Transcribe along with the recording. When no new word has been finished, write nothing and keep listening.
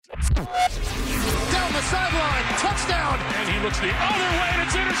Down the sideline, touchdown! And he looks the other way, and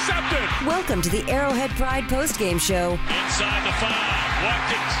it's intercepted! Welcome to the Arrowhead Pride postgame show. Inside the 5,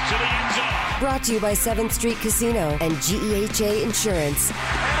 Watkins to the end zone. Brought to you by 7th Street Casino and GEHA Insurance.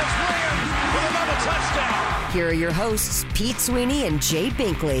 And it's Williams with another touchdown! Here are your hosts, Pete Sweeney and Jay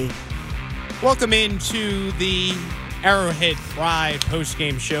Binkley. Welcome into the Arrowhead Pride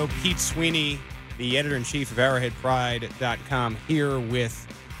postgame show. Pete Sweeney, the editor-in-chief of ArrowheadPride.com, here with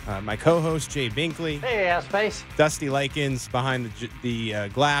my co-host, Jay Binkley. Hey, Assface. Dusty Likens behind the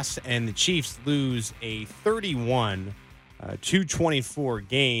glass, and the Chiefs lose a 31-24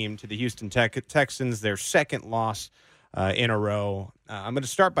 game to the Houston Texans, their second loss in a row. I'm going to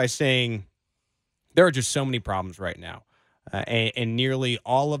start by saying there are just so many problems right now, and nearly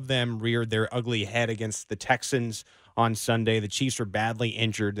all of them reared their ugly head against the Texans on Sunday. The Chiefs are badly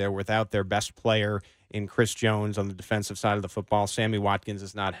injured. They're without their best player in Chris Jones on the defensive side of the football. Sammy Watkins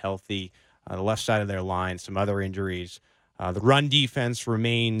is not healthy. The left side of their line, some other injuries. The run defense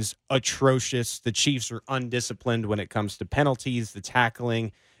remains atrocious. The Chiefs are undisciplined when it comes to penalties. The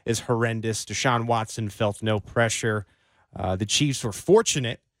tackling is horrendous. Deshaun Watson felt no pressure. The Chiefs were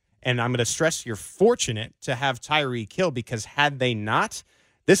fortunate, and I'm going to stress you're fortunate to have Tyreek Hill, because had they not,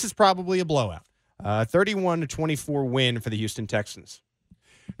 this is probably a blowout. 31-24 win for the Houston Texans.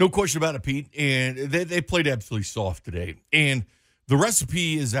 No question about it, Pete. And they played absolutely soft today. And the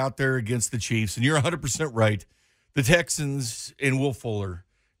recipe is out there against the Chiefs. And you're 100% right. The Texans and Will Fuller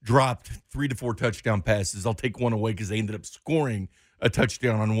dropped 3 to 4 touchdown passes. I'll take one away because they ended up scoring a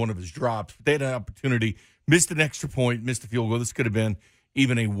touchdown on one of his drops. But they had an opportunity, missed an extra point, missed a field goal. This could have been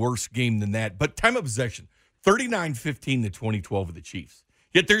even a worse game than that. But time of possession, 39-15 to 2012 of the Chiefs.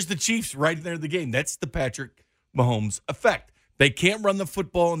 Yet there's the Chiefs right there in the game. That's the Patrick Mahomes effect. They can't run the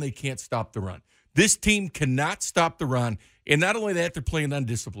football, and they can't stop the run. This team cannot stop the run, and not only that, they're playing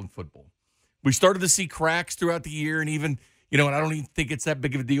undisciplined football. We started to see cracks throughout the year, and even, and I don't even think it's that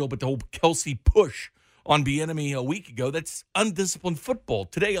big of a deal, but the whole Kelsey push on Bieniemy a week ago, that's undisciplined football.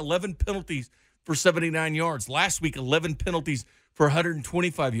 Today, 11 penalties for 79 yards. Last week, 11 penalties for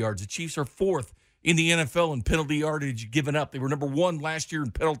 125 yards. The Chiefs are fourth in the NFL in penalty yardage given up. They were number 1 last year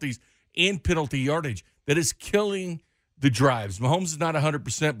in penalties and penalty yardage. That is killing the drives. Mahomes is not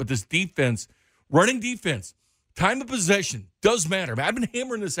 100%, but this defense, running defense, time of possession does matter. I've been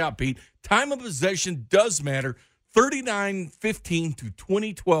hammering this out, Pete. Time of possession does matter. 39-15 to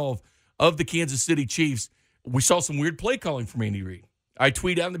 2012 of the Kansas City Chiefs. We saw some weird play calling from Andy Reid. I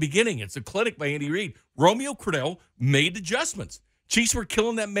tweeted out in the beginning, it's a clinic by Andy Reid. Romeo Crennel made adjustments. Chiefs were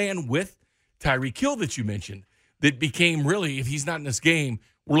killing that man with Tyreek Hill that you mentioned. That became really, if he's not in this game,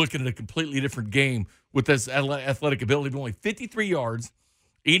 we're looking at a completely different game with this athletic ability. But only 53 yards.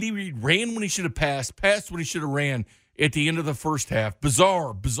 Andy Reid ran when he should have passed when he should have ran at the end of the first half.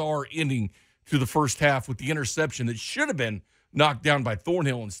 Bizarre ending to the first half with the interception that should have been knocked down by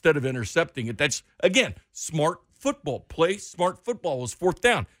Thornhill instead of intercepting it. That's, again, smart football. Play smart football. Was 4th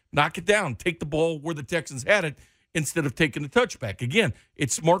down. Knock it down. Take the ball where the Texans had it instead of taking the touchback. Again,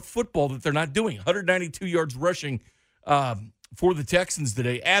 it's smart football that they're not doing. 192 yards rushing for the Texans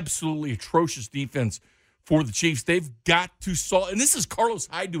today. Absolutely atrocious defense for the Chiefs. They've got to solve, and this is Carlos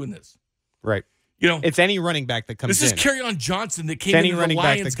Hyde doing this. Right. It's any running back that comes in. This is Kerryon Johnson that came into the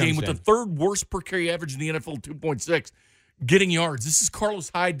Lions game with the 3rd worst per carry average in the NFL, 2.6, getting yards. This is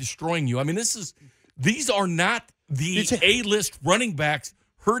Carlos Hyde destroying you. I mean, these are not the A-list running backs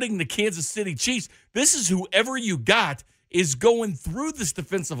hurting the Kansas City Chiefs. This is whoever you got is going through this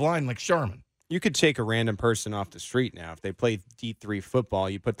defensive line like Sharman. You could take a random person off the street now. If they play D3 football,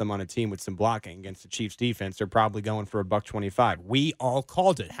 you put them on a team with some blocking against the Chiefs defense, they're probably going for $125. We all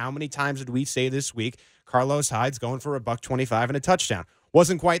called it. How many times did we say this week, Carlos Hyde's going for $125 and a touchdown?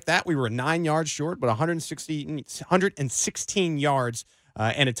 Wasn't quite that. We were 9 yards short, but 116 yards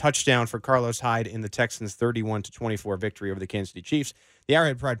and a touchdown for Carlos Hyde in the Texans' 31-24 victory over the Kansas City Chiefs. The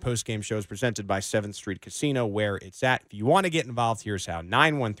Arrowhead Pride postgame show is presented by 7th Street Casino, where it's at. If you want to get involved, here's how.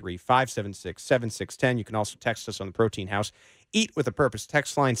 913-576-7610. You can also text us on the Protein House. Eat with a Purpose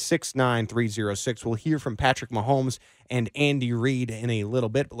text line 69306. We'll hear from Patrick Mahomes and Andy Reid in a little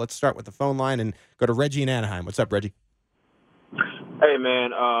bit, but let's start with the phone line and go to Reggie in Anaheim. What's up, Reggie? Hey,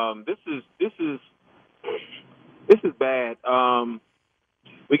 man, this is bad.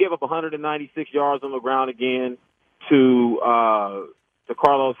 We gave up 196 yards on the ground again to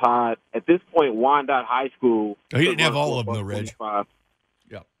Carlos Hyde. At this point, Wyandotte High School. No, he didn't have all of them, though, Reg.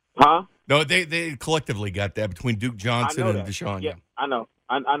 Yeah. Huh? No, they collectively got that between Duke Johnson and Deshaun. Yeah, I know.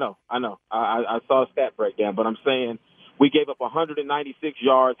 I saw a stat breakdown, but I'm saying we gave up 196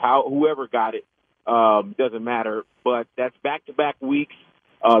 yards. Whoever got it doesn't matter. But that's back-to-back weeks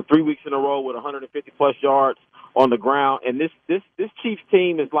 3 weeks in a row with 150-plus yards on the ground. And this Chiefs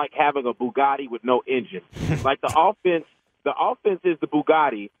team is like having a Bugatti with no engine. Like the offense is the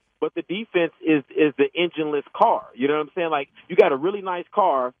Bugatti, but the defense is the engineless car. You know what I'm saying? Like, you got a really nice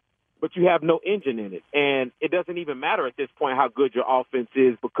car, but you have no engine in it. And it doesn't even matter at this point how good your offense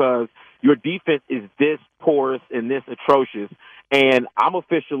is because your defense is this porous and this atrocious. And I'm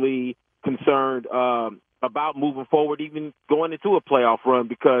officially concerned about moving forward, even going into a playoff run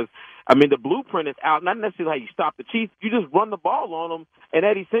because, I mean, the blueprint is out. Not necessarily how you stop the Chiefs. You just run the ball on them, and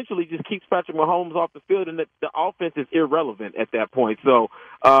that essentially just keeps Patrick Mahomes off the field, and the offense is irrelevant at that point. So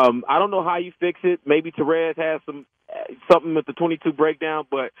I don't know how you fix it. Maybe Therese has something with the 22 breakdown,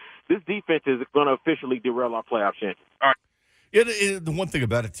 but this defense is going to officially derail our playoff chances. All right. The one thing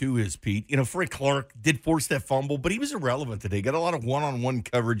about it, too, is, Pete, Frank Clark did force that fumble, but he was irrelevant today. Got a lot of one-on-one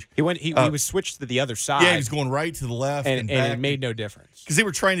coverage. He was switched to the other side. Yeah, he was going right to the left and back. It made no difference. Because they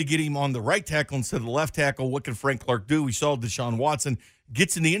were trying to get him on the right tackle instead of the left tackle. What can Frank Clark do? We saw Deshaun Watson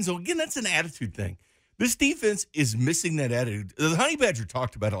gets in the end zone. Again, that's an attitude thing. This defense is missing that attitude. The Honey Badger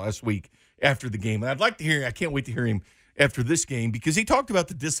talked about it last week after the game. And I can't wait to hear him after this game because he talked about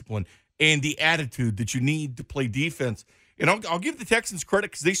the discipline and the attitude that you need to play defense. And I'll give the Texans credit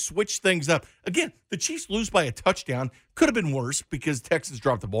because they switched things up. Again, the Chiefs lose by a touchdown. Could have been worse because Texans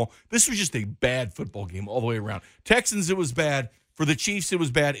dropped the ball. This was just a bad football game all the way around. Texans, it was bad. For the Chiefs, it was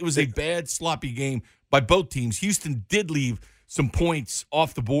bad. It was a bad, sloppy game by both teams. Houston did leave some points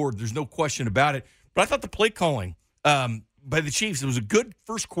off the board. There's no question about it. But I thought the play calling by the Chiefs, it was a good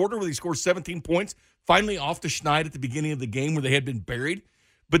first quarter where they scored 17 points. Finally off the schneid at the beginning of the game where they had been buried.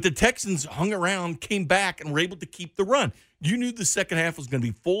 But the Texans hung around, came back, and were able to keep the run. You knew the second half was going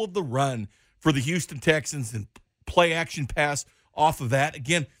to be full of the run for the Houston Texans and play action pass off of that.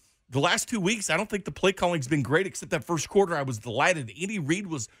 Again, the last 2 weeks, I don't think the play calling's been great, except that first quarter. I was delighted. Andy Reid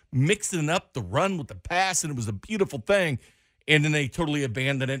was mixing up the run with the pass, and it was a beautiful thing. And then they totally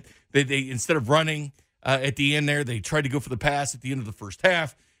abandoned it. They instead of running at the end there, they tried to go for the pass at the end of the first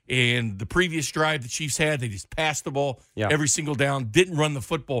half. And the previous drive the Chiefs had, they just passed the ball every single down, didn't run the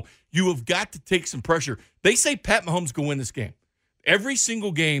football. You have got to take some pressure. They say Pat Mahomes go win this game. Every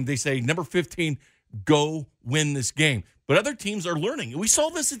single game, they say, number 15, go win this game. But other teams are learning. We saw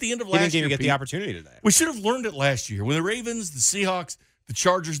this at the end of last year. He didn't even get the opportunity today. We should have learned it last year. When the Ravens, the Seahawks, the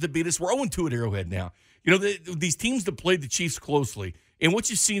Chargers that beat us, we're 0-2 at Arrowhead now. These teams that played the Chiefs closely, and what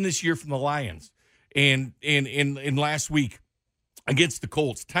you've seen this year from the Lions and last week, against the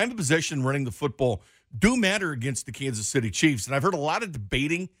Colts, time of possession running the football do matter against the Kansas City Chiefs. And I've heard a lot of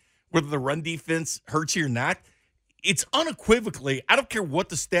debating whether the run defense hurts you or not. It's unequivocally, I don't care what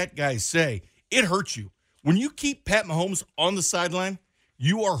the stat guys say, it hurts you. When you keep Pat Mahomes on the sideline,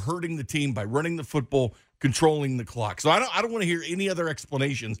 you are hurting the team by running the football, controlling the clock. So I don't want to hear any other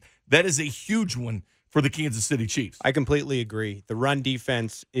explanations. That is a huge one for the Kansas City Chiefs. I completely agree. The run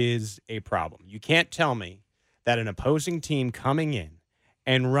defense is a problem. You can't tell me that an opposing team coming in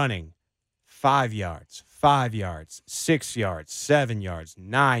and running 5 yards, 6 yards, 7 yards,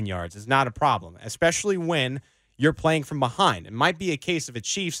 9 yards is not a problem, especially when you're playing from behind. It might be a case of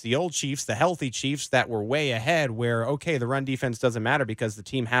the old Chiefs, the healthy Chiefs that were way ahead where, okay, the run defense doesn't matter because the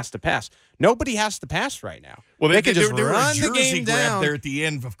team has to pass. Nobody has to pass right now. Well, they can just run the game down there at the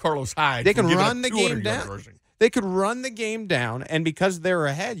end of Carlos Hyde. They can run the game down. They could run the game down, and because they're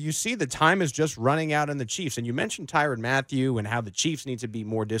ahead, you see the time is just running out on the Chiefs. And you mentioned Tyrann Mathieu and how the Chiefs need to be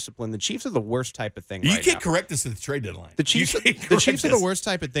more disciplined. The Chiefs are the worst type of thing right now. You can't correct this at the trade deadline. The Chiefs are the worst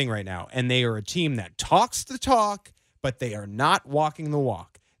type of thing right now, and they are a team that talks the talk, but they are not walking the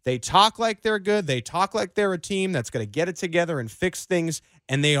walk. They talk like they're good. They talk like they're a team that's going to get it together and fix things,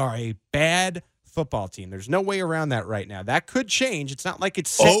 and they are a bad football team. There's no way around that right now. That could change. It's not like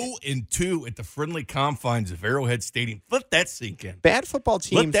it's 0-2 at the friendly confines of Arrowhead Stadium. Let that sink in. Bad football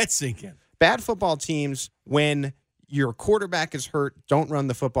teams. Let that sink in. Bad football teams, when your quarterback is hurt, don't run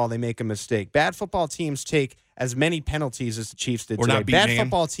the football. They make a mistake. Bad football teams take as many penalties as the Chiefs did today. Bad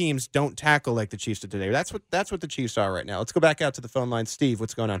football teams don't tackle like the Chiefs did today. That's what the Chiefs are right now. Let's go back out to the phone line. Steve,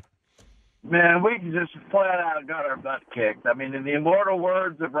 what's going on? Man, we just flat out got our butt kicked. I mean, in the immortal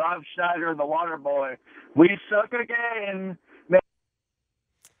words of Rob Schneider, the water boy, we suck again. Man.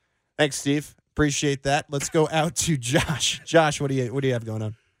 Thanks, Steve. Appreciate that. Let's go out to Josh. Josh, what do you have going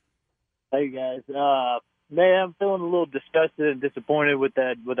on? Hey guys, man, I'm feeling a little disgusted and disappointed with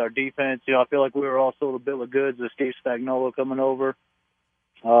our defense. I feel like we were all sold a bill of goods with Steve Spagnuolo coming over.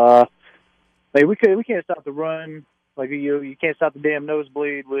 We can't stop the run. Like you can't stop the damn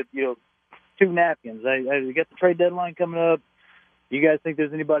nosebleed with 2 napkins. You got the trade deadline coming up. You guys think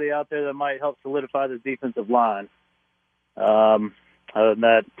there's anybody out there that might help solidify this defensive line? Other than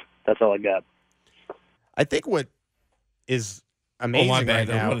that, that's all I got. I think what is amazing my bad. right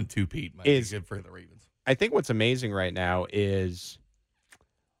They're now 1-2, Pete. Might is be good for the Ravens. I think what's amazing right now is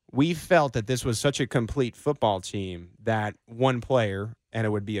we felt that this was such a complete football team that one player, and it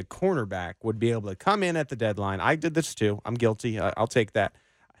would be a cornerback, would be able to come in at the deadline. I did this too. I'm guilty. I'll take that.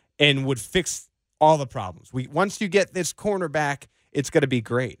 And would fix all the problems. Once you get this cornerback, it's going to be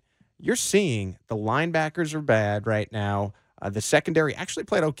great. You're seeing the linebackers are bad right now. The secondary actually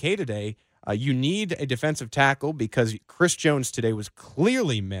played okay today. You need a defensive tackle because Chris Jones today was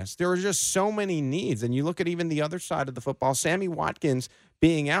clearly missed. There are just so many needs. And you look at even the other side of the football, Sammy Watkins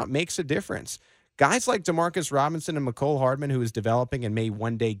being out makes a difference. Guys like Demarcus Robinson and McCole Hardman, who is developing and may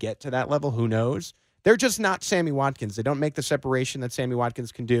one day get to that level, who knows? They're just not Sammy Watkins. They don't make the separation that Sammy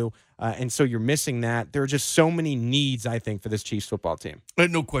Watkins can do, and so you're missing that. There are just so many needs, I think, for this Chiefs football team.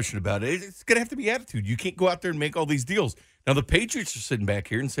 No question about it. It's going to have to be attitude. You can't go out there and make all these deals. Now, the Patriots are sitting back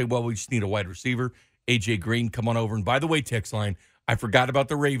here and say, well, we just need a wide receiver. A.J. Green, come on over. And by the way, text line, I forgot about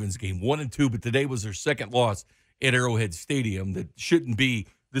the Ravens game, 1-2, but today was their second loss at Arrowhead Stadium. That shouldn't be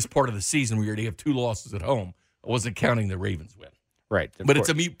this part of the season where you already have 2 losses at home. I wasn't counting the Ravens win. Right. But it's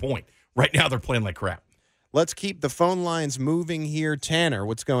a moot point. Right now, they're playing like crap. Let's keep the phone lines moving here. Tanner,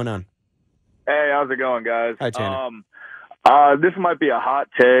 what's going on? Hey, how's it going, guys? Hi, Tanner. This might be a hot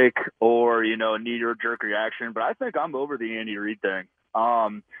take or, a knee-jerk reaction, but I think I'm over the Andy Reid thing.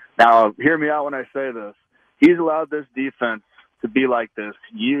 Now, hear me out when I say this. He's allowed this defense to be like this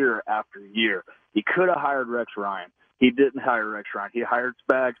year after year. He could have hired Rex Ryan. He didn't hire Rex Ryan. He hired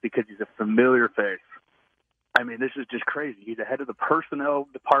Spags because he's a familiar face. I mean, this is just crazy. He's the head of the personnel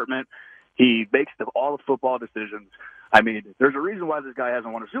department. He makes all the football decisions. I mean, there's a reason why this guy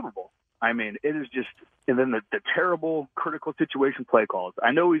hasn't won a Super Bowl. I mean, it is just – and then the terrible critical situation play calls.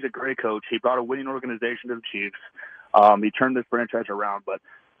 I know he's a great coach. He brought a winning organization to the Chiefs. He turned this franchise around, but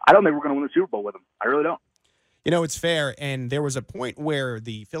I don't think we're going to win the Super Bowl with him. I really don't. It's fair, and there was a point where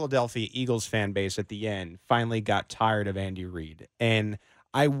the Philadelphia Eagles fan base at the end finally got tired of Andy Reid, and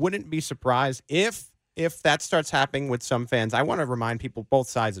I wouldn't be surprised if that starts happening with some fans. I want to remind people both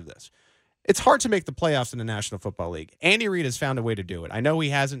sides of this. It's hard to make the playoffs in the National Football League. Andy Reid has found a way to do it. I know he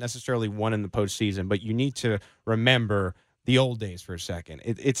hasn't necessarily won in the postseason, but you need to remember the old days for a second.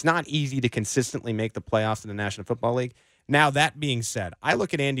 It's not easy to consistently make the playoffs in the National Football League. Now, that being said, I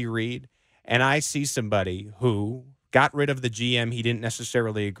look at Andy Reid, and I see somebody who got rid of the GM he didn't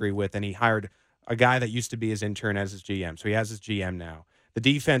necessarily agree with, and he hired a guy that used to be his intern as his GM. So he has his GM now. The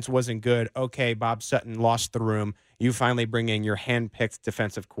defense wasn't good. Okay, Bob Sutton lost the room. You finally bring in your hand-picked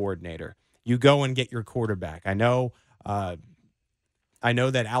defensive coordinator. You go and get your quarterback. I know that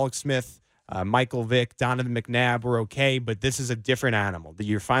Alex Smith, Michael Vick, Donovan McNabb were okay, but this is a different animal. That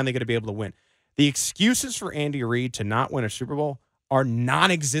you're finally going to be able to win. The excuses for Andy Reid to not win a Super Bowl are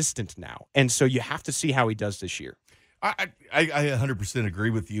non-existent now, and so you have to see how he does this year. I 100% agree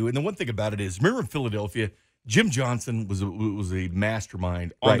with you. And the one thing about it is, remember in Philadelphia, Jim Johnson was a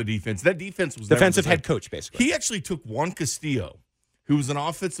mastermind on the defense. That defense was defensive head coach, basically. He actually took Juan Castillo, who was an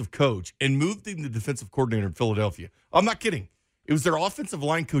offensive coach, and moved him to defensive coordinator in Philadelphia. I'm not kidding. It was their offensive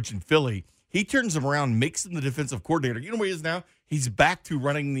line coach in Philly. He turns him around, makes him the defensive coordinator. You know where he is now? He's back to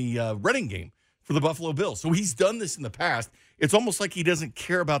running the running game for the Buffalo Bills. So he's done this in the past. It's almost like he doesn't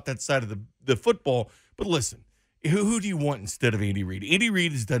care about that side of the football. But listen, who do you want instead of Andy Reid? Andy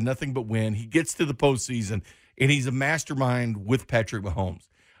Reid has done nothing but win. He gets to the postseason, and he's a mastermind with Patrick Mahomes.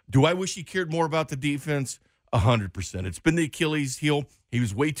 Do I wish he cared more about the defense? 100%. It's been the Achilles heel. He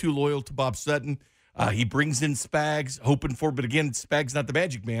was way too loyal to Bob Sutton. He brings in Spags, hoping for, but again, Spags not the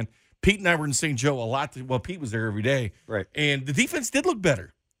magic man. Pete and I were in St. Joe a lot. Pete was there every day. Right. And the defense did look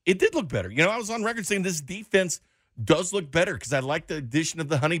better. It did look better. I was on record saying this defense does look better because I like the addition of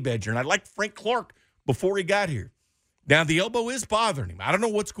the Honey Badger, and I liked Frank Clark before he got here. Now, the elbow is bothering him. I don't know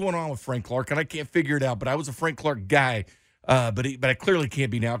what's going on with Frank Clark, and I can't figure it out, but I was a Frank Clark guy, but I clearly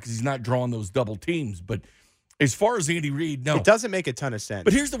can't be now because he's not drawing those double teams. But as far as Andy Reid, no. It doesn't make a ton of sense.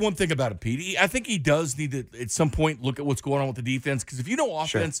 But here's the one thing about it, Pete. I think he does need to, at some point, look at what's going on with the defense, because if you know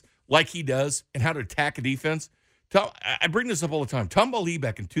offense like he does and how to attack a defense, I bring this up all the time. Tom Bali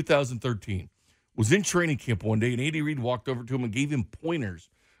back in 2013 was in training camp one day, and Andy Reid walked over to him and gave him pointers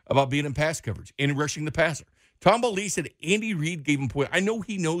about being in pass coverage and rushing the passer. Tom Bali said Andy Reid gave him pointers. I know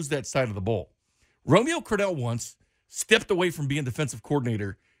he knows that side of the ball. Romeo Crennel once stepped away from being defensive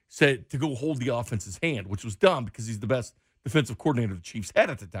coordinator, said to go hold the offense's hand, which was dumb because he's the best defensive coordinator the Chiefs had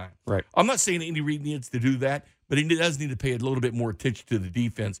at the time. Right. I'm not saying Andy Reid needs to do that, but he does need to pay a little bit more attention to the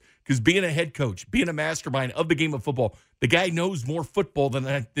defense because being a head coach, being a mastermind of the game of football, the guy knows more football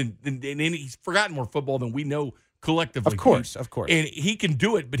than he's forgotten more football than we know collectively. Of course. And he can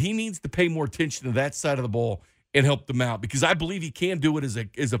do it, but he needs to pay more attention to that side of the ball and help them out, because I believe he can do it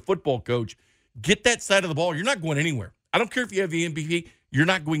as a football coach. Get that side of the ball. You're not going anywhere. I don't care if you have the MVP. You're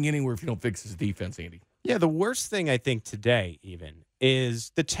not going anywhere if you don't fix his defense, Andy. Yeah, the worst thing I think today even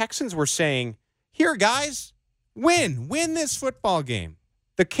is the Texans were saying, here, guys, win this football game.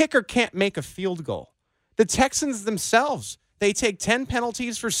 The kicker can't make a field goal. The Texans themselves, they take 10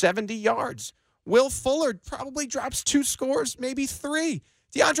 penalties for 70 yards. Will Fuller probably drops 2 scores, maybe 3.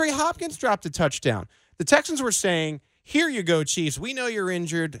 DeAndre Hopkins dropped a touchdown. The Texans were saying, here you go, Chiefs. We know you're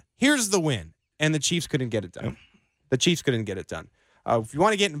injured. Here's the win. And the Chiefs couldn't get it done. The Chiefs couldn't get it done. If you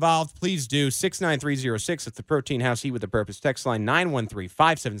want to get involved, please do. 69306. It's the Protein House Heat with a Purpose. Text line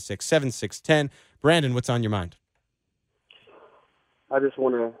 913-576-7610. Brandon, what's on your mind? I just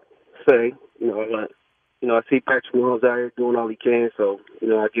want to say, I see Patrick Mahomes out here doing all he can, so,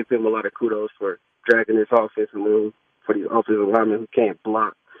 I give him a lot of kudos for dragging this offensive room for the offensive linemen who can't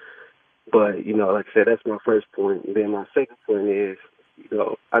block. But, like I said, that's my first point. And then my second point is,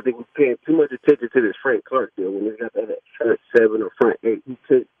 I think we're paying too much attention to this Frank Clark deal. When he's got that front 7 or front 8, he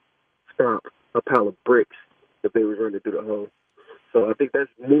could stop a pile of bricks if they was running through the hole. So I think that's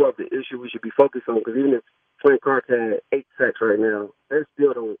more of the issue we should be focused on, because even if Frank Clark had 8 sacks right now, he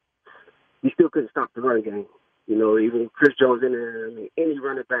still couldn't stop the run game. Even Chris Jones in there, any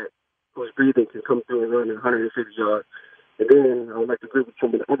running back who's breathing can come through and run 150 yards. And then I would like to agree with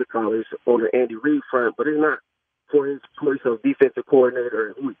some of the other callers on the Andy Reid front, but it's not for his choice of defensive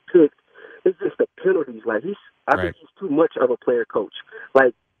coordinator who he picked. It's just the penalties. I think he's too much of a player coach.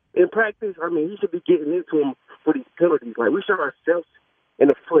 In practice, he should be getting into them for these penalties. We shot ourselves in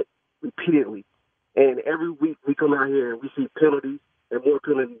the foot repeatedly. And every week we come out here and we see penalties and more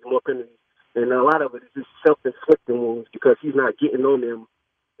penalties, more penalties. And a lot of it is just self-inflicting wounds because he's not getting on them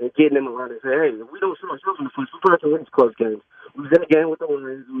and getting them around and say, hey, if we don't shoot ourselves in the foot, we're trying to win these close games. We was in the game with the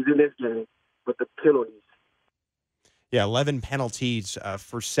Lions. We was in this game. But the penalties. Yeah, 11 penalties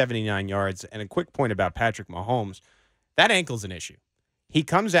for 79 yards. And a quick point about Patrick Mahomes, that ankle's an issue. He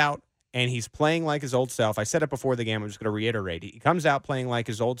comes out and he's playing like his old self. I said it before the game. I'm just going to reiterate. He comes out playing like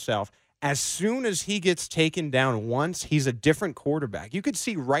his old self. As soon as he gets taken down once, he's a different quarterback. You could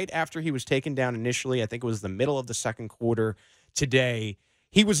see right after he was taken down initially, I think it was the middle of the second quarter today,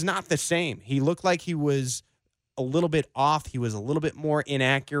 he was not the same. He looked like he was a little bit off. He was a little bit more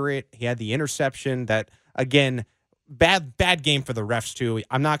inaccurate. He had the interception that, again, bad game for the refs, too.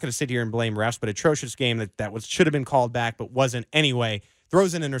 I'm not going to sit here and blame refs, but atrocious game that should have been called back but wasn't anyway.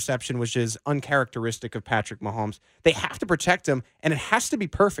 Throws an interception, which is uncharacteristic of Patrick Mahomes. They have to protect him, and it has to be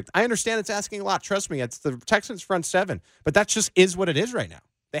perfect. I understand it's asking a lot. Trust me, it's the Texans' front 7, but that just is what it is right now.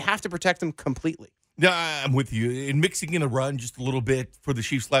 They have to protect him completely. Yeah, I'm with you. In mixing in a run just a little bit for the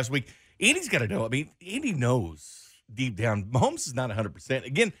Chiefs last week, Andy's got to know. Andy knows deep down Mahomes is not 100%.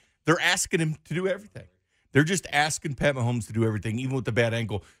 Again, they're asking him to do everything. They're just asking Pat Mahomes to do everything, even with the bad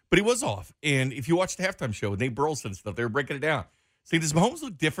ankle. But he was off. And if you watch the halftime show with Nate Burleson and stuff, they were breaking it down. See, does Mahomes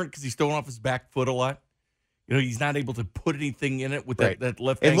look different because he's throwing off his back foot a lot? He's not able to put anything in it with that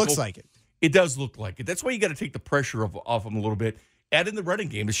left ankle. It looks like it. It does look like it. That's why you got to take the pressure off him a little bit. Add in the running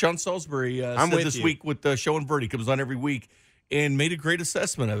game. As Sean Salisbury said this week with Show and Verdi, comes on every week, and made a great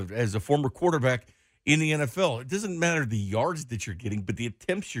assessment of it as a former quarterback in the NFL. It doesn't matter the yards that you're getting, but the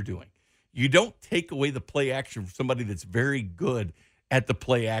attempts you're doing. You don't take away the play action from somebody that's very good at the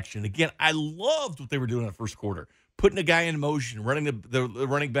play action. Again, I loved what they were doing in the first quarter. Putting a guy in motion, running the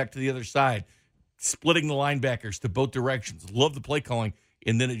running back to the other side, splitting the linebackers to both directions. Love the play calling,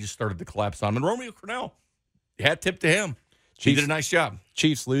 and then it just started to collapse on him. And Romeo Crennel, hat tip to him. He did a nice job.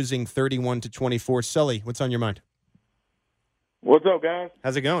 Chiefs losing 31-24. Sully, what's on your mind? What's up, guys?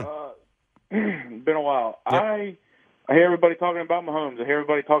 How's it going? Been a while. Yep. I hear everybody talking about Mahomes. I hear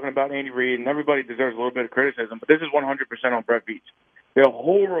everybody talking about Andy Reid, and everybody deserves a little bit of criticism. But this is 100% on Brett Veach. They're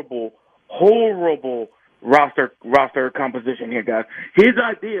horrible roster composition here, guys. His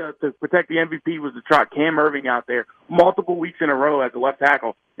idea to protect the MVP was to trot Cam Irving out there multiple weeks in a row as a left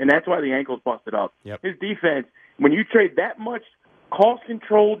tackle, and that's why the ankle's busted up. Yep. His defense, when you trade that much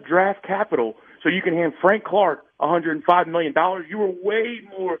cost-controlled draft capital so you can hand Frank Clark $105 million, you were way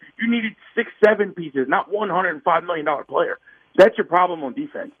more. You needed 6-7 pieces, not $105 million player. That's your problem on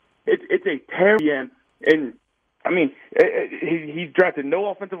defense. It's a terrible and he's drafted no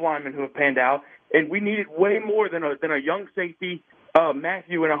offensive linemen who have panned out, and we needed way more than a young safety,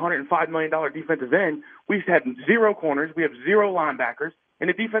 Matthew, and a $105 million defensive end. We've had 0 corners. We have 0 linebackers, and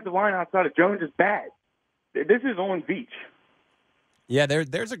the defensive line outside of Jones is bad. This is on Veach. Yeah,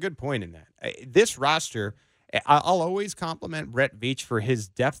 there's a good point in that. This roster, I'll always compliment Brett Veach for his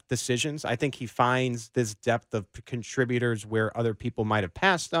depth decisions. I think he finds this depth of contributors where other people might have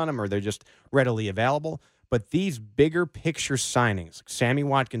passed on him or they're just readily available. But these bigger picture signings, Sammy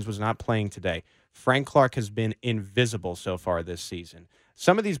Watkins was not playing today. Frank Clark has been invisible so far this season.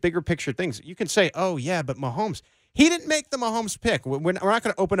 Some of these bigger picture things, you can say, oh, yeah, but Mahomes, he didn't make the Mahomes pick. We're not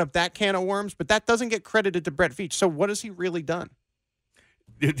going to open up that can of worms, but that doesn't get credited to Brett Veach. So what has he really done?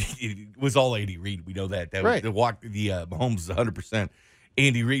 It was all Andy Reid. We know that. Right. Mahomes is 100%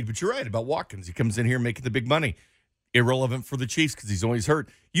 Andy Reid. But you're right about Watkins. He comes in here making the big money. Irrelevant for the Chiefs because he's always hurt.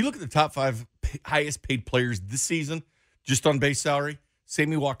 You look at the top 5 highest paid players this season, just on base salary.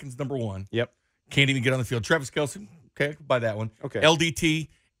 Sammy Watkins, number 1. Yep. Can't even get on the field. Travis Kelce, okay, I can buy that one. Okay. LDT,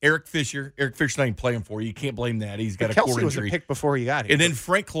 Eric Fisher. Eric Fisher's not even playing for you. You can't blame that. He's got a core injury. Kelce was a pick before he got here. And then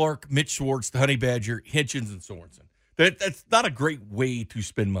Frank Clark, Mitch Schwartz, the Honey Badger, Hitchens, and Sorensen. That's not a great way to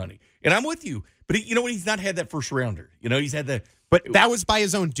spend money. And I'm with you. But he's not had that first rounder. He's had the. But that was by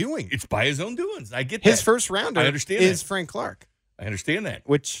his own doing. It's by his own doings. I get that. His first rounder I understand is that. Frank Clark. I understand that.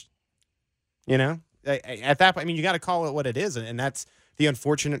 Which, at that point, you got to call it what it is, and that's the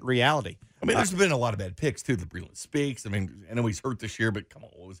unfortunate reality. There's been a lot of bad picks, too. The Breland Speaks. I know he's hurt this year, but come on,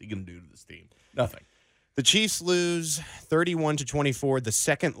 what was he going to do to this team? Nothing. The Chiefs lose 31-24, the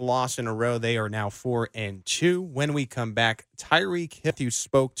second loss in a row. They are now 4-2. When we come back, Tyreek Hill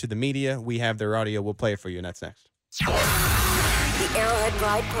spoke to the media. We have their audio. We'll play it for you, and that's next. The Arrowhead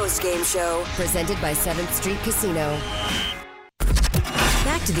Pride postgame show, presented by 7th Street Casino.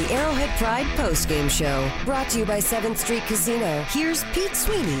 Back to the Arrowhead Pride postgame show, brought to you by 7th Street Casino. Here's Pete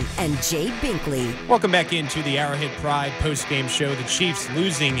Sweeney and Jay Binkley. Welcome back into the Arrowhead Pride postgame show. The Chiefs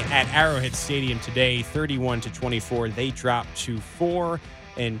losing at Arrowhead Stadium today, 31-24. They dropped to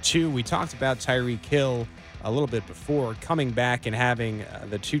 4-2. We talked about Tyreek Hill a little bit before, coming back and having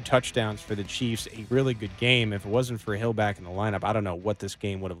the 2 touchdowns for the Chiefs, a really good game. If it wasn't for Hill back in the lineup, I don't know what this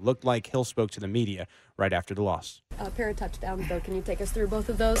game would have looked like. Hill spoke to the media right after the loss. A pair of touchdowns, though. Can you take us through both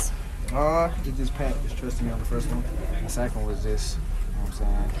of those? It just Pat just trusting me on the first one. The second was just, I'm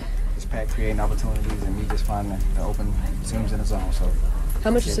saying, just Pat creating opportunities and me just finding the open seams in the zone. So, how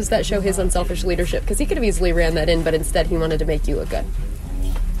much does that show his unselfish leadership? Because he could have easily ran that in, but instead he wanted to make you look good.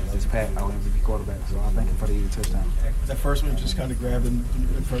 It's Pat, I wanted to be quarterback, so I thank him for the easy touchdown. That first one just kind of grabbed in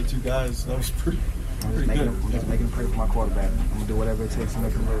front of 2 guys. That was pretty good. I'm just making him pray for my quarterback. I'm going to do whatever it takes to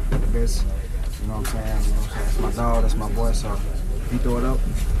make him look the best. You know what I'm saying? That's my dog, that's my boy. So if he throw it up,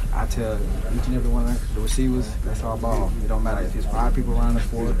 I tell each and every one of the receivers, that's our ball. It don't matter if it's 5 people around us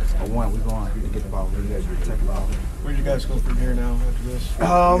for it or 1, we're going to get the ball. We're going to take the ball. Where do you guys go from here now after this?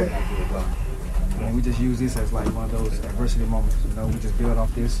 We just use this as like one of those adversity moments. We just build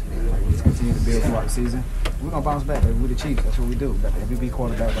off this. We just continue to build throughout the season. We're going to bounce back. We're the Chiefs. That's what we do. We got the MVP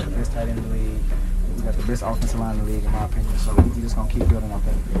quarterback, we got the best tight end in the league. We got the best offensive line in the league, in my opinion. So we're just going to keep building off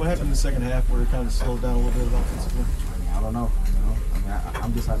that. What happened in the second half where it kind of slowed down a little bit offensively? I don't know.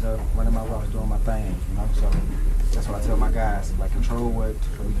 I'm just out there running my routes, doing my thing. So that's what I tell my guys. Like, control what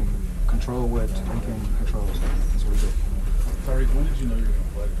we can control. So that's what we do. Tyreek, when did you know you were going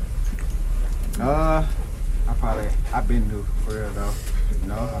to play? I've been new for real though.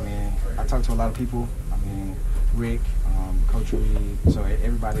 I talked to a lot of people. Rick, Coach Reed, so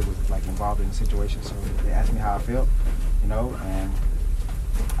everybody was like involved in the situation. So they asked me how I felt, and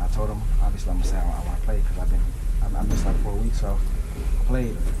I told them obviously I'm gonna say I want to play because I missed like 4 weeks, so I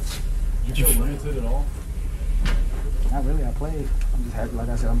played. Did you feel limited at all? Not really. I played. I'm just happy. Like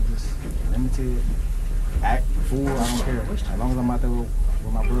I said, I'm just limited. Act fool. I don't care. As long as I'm out there with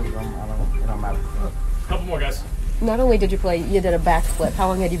my brothers, it don't matter. Couple more, guys. Not only did you play, you did a backflip. How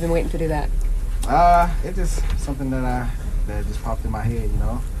long had you been waiting to do that? It's just something that just popped in my head,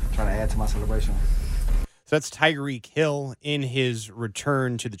 trying to add to my celebration. So that's Tyreek Hill in his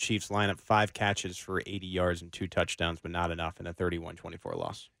return to the Chiefs lineup. 5 catches for 80 yards and 2 touchdowns, but not enough in a 31-24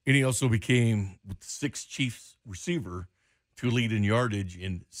 loss. And he also became the 6th Chiefs receiver to lead in yardage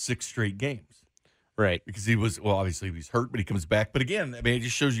in 6 straight games. Right. Because obviously he was hurt, but he comes back. But again, it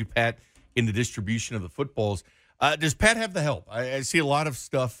just shows you, Pat, in the distribution of the footballs. Does Pat have the help? I see a lot of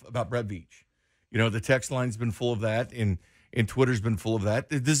stuff about Brett Veach. The text line's been full of that, and Twitter's been full of that.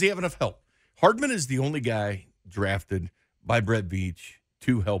 Does he have enough help? Hardman is the only guy drafted by Brett Veach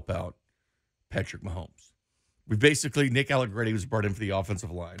to help out Patrick Mahomes. Nick Allegretti was brought in for the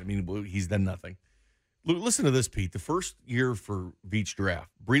offensive line. He's done nothing. Listen to this, Pete. The first year for Veach draft,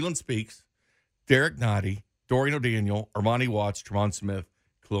 Breland Speaks, Derek Nottie, Dorian O'Daniel, Armani Watts, Tremont Smith,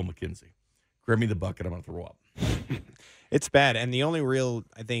 Khalil McKenzie. Grab me the bucket. I'm going to throw up. It's bad. And the only real,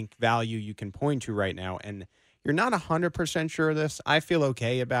 I think, value you can point to right now, and you're not 100% sure of this. I feel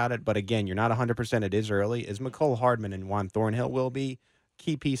okay about it, but again, you're not 100%. It is early. Is McCole Hardman and Juan Thornhill will be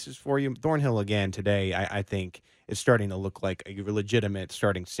key pieces for you. Thornhill, again, today, I think, is starting to look like a legitimate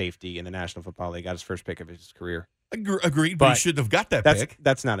starting safety in the National Football League. Got his first pick of his career. Agreed, but he shouldn't have got that pick.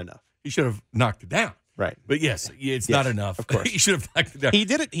 That's not enough. He should have knocked it down. Right. But yes, it's not enough. Of course. He should have knocked it down. He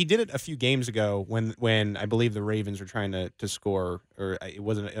did it a few games ago when I believe the Ravens were trying to score, or it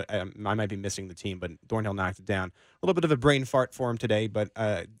wasn't. I might be missing the team, but Thornhill knocked it down. A little bit of a brain fart for him today, but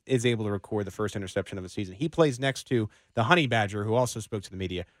is able to record the first interception of the season. He plays next to the Honey Badger, who also spoke to the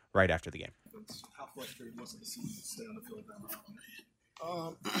media right after the game. How frustrating was it to see you stay on the field that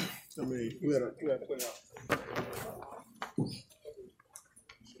long? I mean, we had to play out.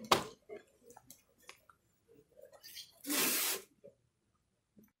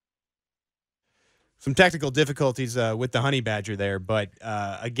 Some technical difficulties with the Honey Badger there, but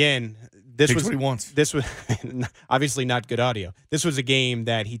again, this was what he wants. This was obviously not good audio. This was a game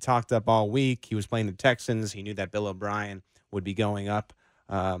that he talked up all week. He was playing the Texans. He knew that Bill O'Brien would be going up,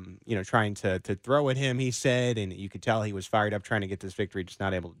 trying to throw at him, he said, and you could tell he was fired up trying to get this victory, just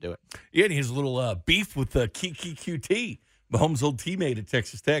not able to do it. Yeah, and his little beef with Kiki QT, Mahomes' old teammate at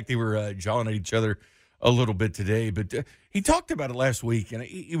Texas Tech. They were jawing at each other a little bit today, but he talked about it last week, and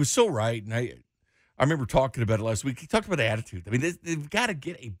he was so right, and I remember talking about it last week. He talked about attitude. I mean, they've got to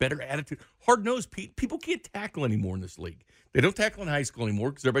get a better attitude. Hard-nosed people can't tackle anymore in this league. They don't tackle in high school anymore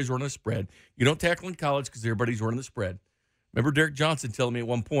because everybody's running a spread. You don't tackle in college because everybody's running the spread. Remember Derek Johnson telling me at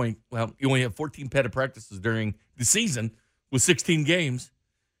one point, well, you only have 14 padded practices during the season with 16 games.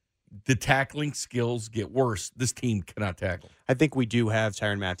 The tackling skills get worse. This team cannot tackle. I think we do have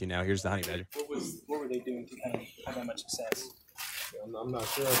Tyrann Mathieu now. Here's the Honey Badger. What were they doing to kind of have that much success? I'm not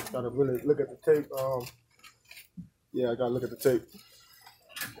sure. I got to really look at the tape. I got to look at the tape.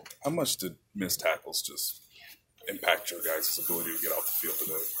 How much did missed tackles just impact your guys' ability to get off the field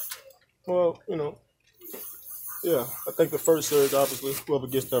today? Well, I think the first surge, obviously, whoever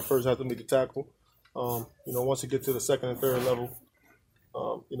gets there first has to make the tackle. Once you get to the second and third level,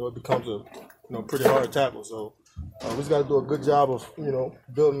 it becomes a pretty hard tackle. So we just got to do a good job of,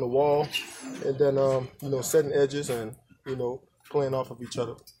 building the wall and then, setting edges and, playing off of each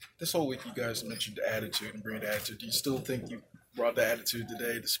other. This whole week you guys mentioned attitude and bringing attitude. Do you still think you brought the attitude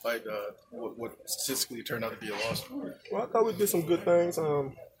today despite what statistically turned out to be a loss? Well, I thought we did some good things.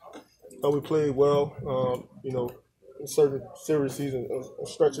 I thought we played well, in certain series season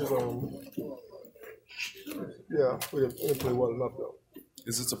stretches. We didn't play well enough, though.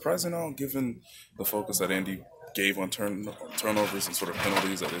 Is it surprising, given the focus that Andy gave on turnovers and sort of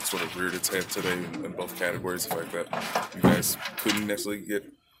penalties, that it sort of reared its head today in both categories, the fact that you guys couldn't necessarily get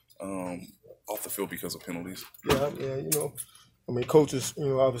off the field because of penalties? Yeah, coaches,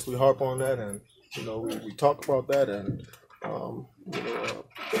 obviously harp on that, and, we talk about that, and,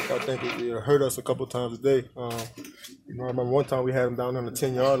 I think it hurt us a couple times a day. I remember one time we had them down on the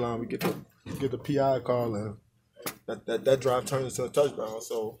 10-yard line, we get the PI call, and that drive turned into a touchdown,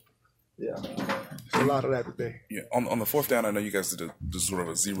 so, yeah, a lot of that today. Yeah, on the fourth down, I know you guys did sort of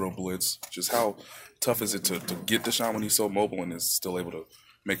a zero blitz. Just how tough is it to get Deshaun when he's so mobile and is still able to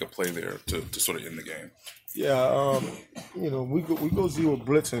make a play there to sort of end the game? Yeah, we go zero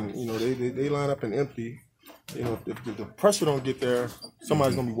blitz, and they line up in empty. If the pressure don't get there,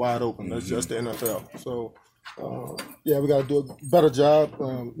 somebody's gonna be wide open. That's just the NFL. So we got to do a better job.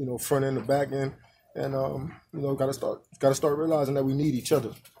 Front end and back end, and got to start realizing that we need each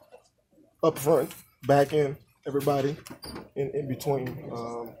other. Up front, back end, everybody in between.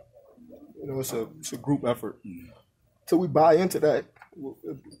 It's a group effort. Till we buy into that,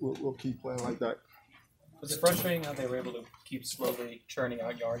 we'll keep playing like that. Was it frustrating how they were able to keep slowly churning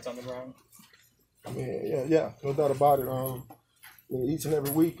out yards on the ground? Yeah, no doubt about it. Each and every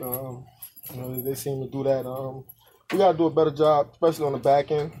week, they seem to do that. We got to do a better job, especially on the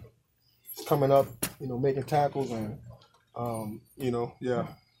back end. It's coming up, making tackles, and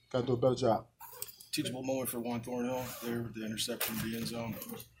got to do a better job. Teachable moment for Juan Thornhill there with the interception in the end zone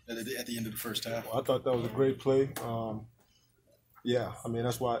at the end of the first half. Well, I thought that was a great play.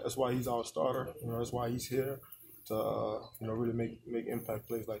 That's why he's our starter. That's why he's here to really make impact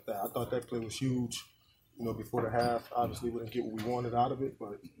plays like that. I thought that play was huge. Before the half, obviously we didn't get what we wanted out of it,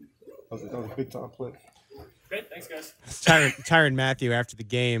 but that was a big time play. Great, thanks guys. Tyrann Mathieu after the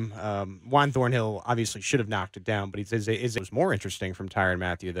game. Juan Thornhill obviously should have knocked it down, but he says it was more interesting from Tyrann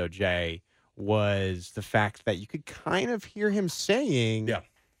Mathieu though, Jay, was the fact that you could kind of hear him saying,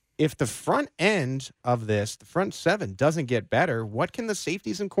 if the front end of this, the front seven, doesn't get better, what can the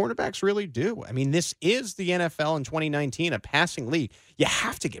safeties and cornerbacks really do? I mean, this is the NFL in 2019, a passing league. You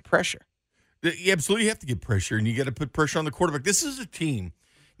have to get pressure. You absolutely have to get pressure, and you got to put pressure on the quarterback. This is a team.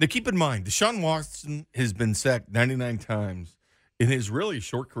 Now, keep in mind, Deshaun Watson has been sacked 99 times in his really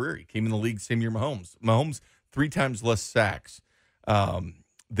short career. He came in the league same year Mahomes. Mahomes 3 times less sacks than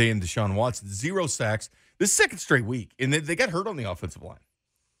Deshaun Watson. 0 sacks. This second straight week, and they got hurt on the offensive line.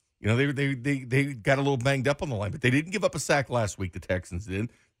 You know, they got a little banged up on the line, but they didn't give up a sack last week, the Texans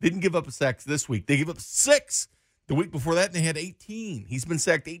didn't give up a sack this week. They gave up 6 the week before that, and they had 18. He's been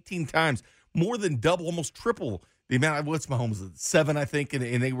sacked 18 times, more than double, almost triple the amount of what's Mahomes, 7, I think,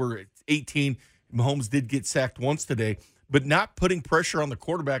 and they were at 18. Mahomes did get sacked once today, but not putting pressure on the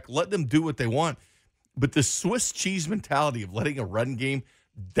quarterback, let them do what they want. But the Swiss cheese mentality of letting a run game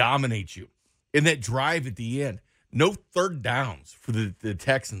dominate you. In that drive at the end, no third downs for the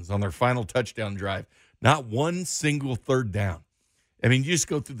Texans on their final touchdown drive. Not one single third down. I mean, you just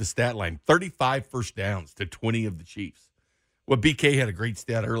go through the stat line. 35 first downs to 20 of the Chiefs. Well, BK had a great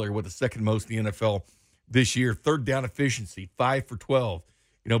stat earlier with the second most in the NFL this year. Third down efficiency, 5 for 12.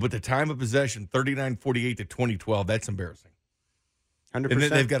 You know, but the time of possession, 39-48 to 2012. That's embarrassing. 100%. And then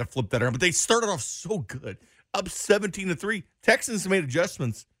they've got to flip that around. But they started off so good. Up 17-3. Texans made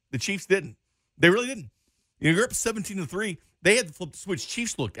adjustments. The Chiefs didn't. They really didn't. You know, you're up 17-3. They had to flip the switch.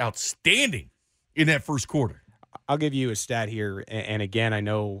 Chiefs looked outstanding in that first quarter. I'll give you a stat here. And again, I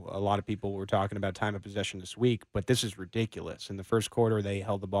know a lot of people were talking about time of possession this week, but this is ridiculous. In the first quarter, they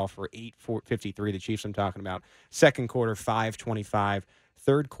held the ball for 8:53, the Chiefs I'm talking about. Second quarter, 5:25.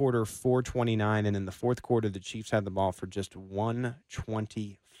 Third quarter, 4:29. And in the fourth quarter, the Chiefs had the ball for just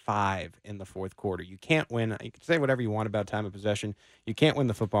 1:25 in the fourth quarter. You can't win. You can say whatever you want about time of possession. You can't win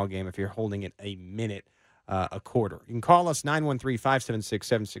the football game if you're holding it a minute a quarter. You can call us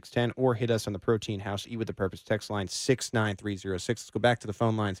 913-576-7610 or hit us on the Protein House E with the Purpose text line 69306. Let's go back to the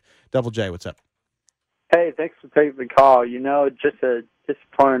phone lines. Double J, what's up? Hey, thanks for taking the call. You know, just a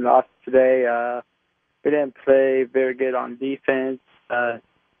disappointing loss today. We didn't play very good on defense. The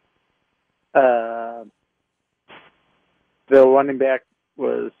running back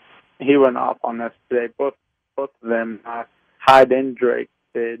he went off on us today. Both of them, Hyde and Drake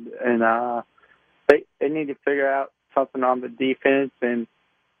did, and they need to figure out something on the defense. And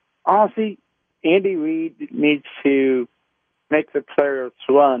honestly, Andy Reid needs to make the players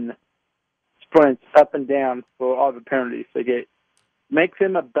run sprints up and down for all the penalties they get. Makes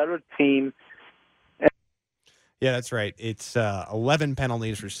them a better team. Yeah, that's right. It's 11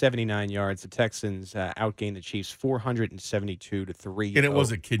 penalties for 79 yards. The Texans outgained the Chiefs 472-3. And it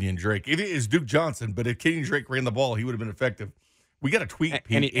wasn't Kenyon Drake. It is Duke Johnson, but if Kenyon Drake ran the ball, he would have been effective. We got a tweet,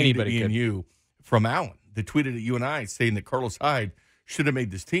 anybody and you, from Allen, that tweeted at you and I saying that Carlos Hyde should have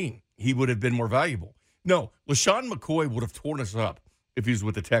made this team. He would have been more valuable. No, LaShawn McCoy would have torn us up if he was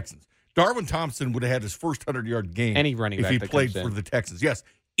with the Texans. Darwin Thompson would have had his first 100-yard game any running if back he that played comes for in. the Texans. Yes,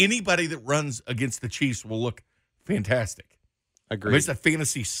 anybody that runs against the Chiefs will look fantastic. Agreed. It's a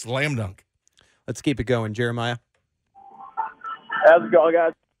fantasy slam dunk. Let's keep it going. Jeremiah? How's it going,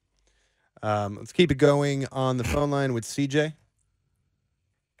 guys? Let's keep it going on the phone line with CJ.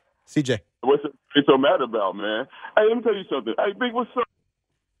 CJ. What's it so mad about, man? Hey, let me tell you something. Hey, Big, what's up?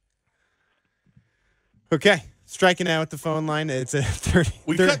 Okay. Striking out at the phone line. It's a 30.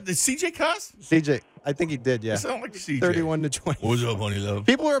 We cut the CJ cuss? CJ. I think he did, yeah. You sound like CJ. 31-20. What's up, honey love?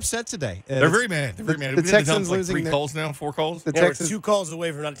 People are upset today. They're very mad. They're very mad. The Texans losing 3 calls now, 4 calls? The Texans, we're 2 calls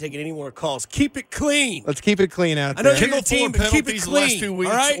away from not taking any more calls. Keep it clean. Let's keep it clean out I know there. you're a team, but keep it the clean. last 2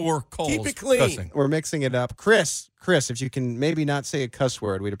 weeks, all right? or calls. Keep it clean. Cussing. We're mixing it up. Chris, if you can maybe not say a cuss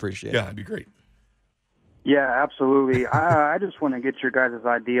word, we'd appreciate it. Yeah, that'd be great. Yeah, absolutely. I just want to get your guys'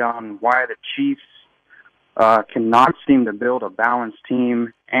 idea on why the Chiefs cannot seem to build a balanced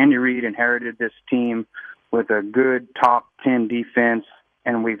team. Andy Reid inherited this team with a good top 10 defense,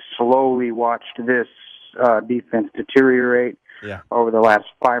 and we've slowly watched this defense deteriorate over the last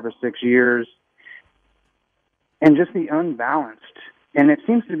 5 or 6 years, and just be unbalanced. And it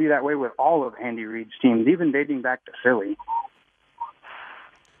seems to be that way with all of Andy Reid's teams, even dating back to Philly.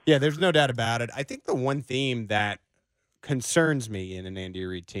 Yeah, there's no doubt about it. I think the one theme that concerns me in an Andy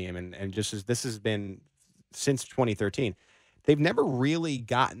Reid team, and just as this has been since 2013, they've never really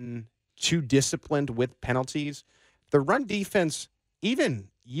gotten too disciplined with penalties. The run defense, even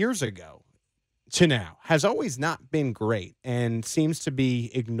years ago to now, has always not been great and seems to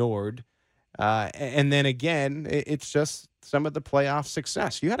be ignored. And then again, it's just some of the playoff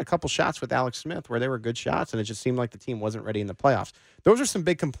success. You had a couple shots with Alex Smith where they were good shots, and it just seemed like the team wasn't ready in the playoffs. Those are some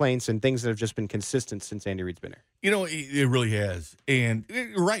big complaints and things that have just been consistent since Andy Reid's been here. You know, it really has. And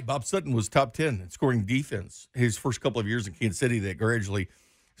you're right, Bob Sutton was top 10 in scoring defense his first couple of years in Kansas City that gradually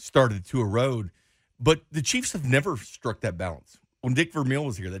started to erode. But the Chiefs have never struck that balance. when Dick Vermeil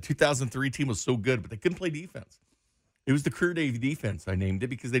was here. That 2003 team was so good, but they couldn't play defense. It was the career day defense, I named it,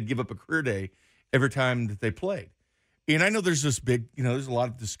 because they'd give up a career day every time that they played. And I know there's this big, there's a lot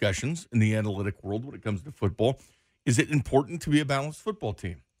of discussions in the analytic world when it comes to football. Is it important to be a balanced football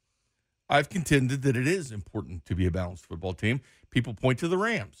team? I've contended that it is important to be a balanced football team. People point to the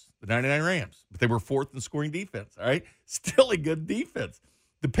Rams, the 99 Rams, but they were fourth in scoring defense, all right? Still a good defense.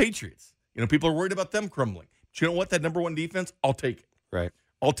 The Patriots, people are worried about them crumbling. But you know what? That number one defense, I'll take it. Right.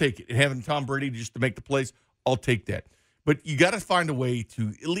 I'll take it. And having Tom Brady just to make the plays, I'll take that. But you got to find a way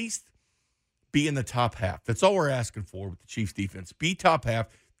to at least be in the top half. That's all we're asking for with the Chiefs defense. Be top half.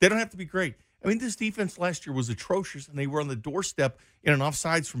 They don't have to be great. I mean, this defense last year was atrocious, and they were on the doorstep in an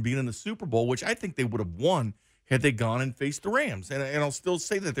offsides from being in the Super Bowl, which I think they would have won had they gone and faced the Rams. And I'll still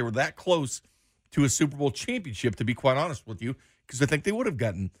say that they were that close to a Super Bowl championship, to be quite honest with you, because I think they would have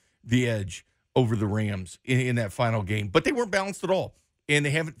gotten the edge over the Rams in that final game. But they weren't balanced at all, and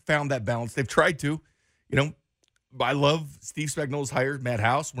they haven't found that balance. They've tried to. I love Steve Spagnuolo's hired Matt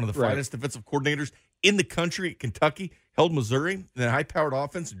House, one of the finest defensive coordinators in the country at Kentucky, held Missouri in a high-powered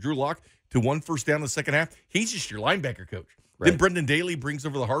offense, Drew Lock, to one first down in the second half. He's just your linebacker coach. Right. Then Brendan Daly brings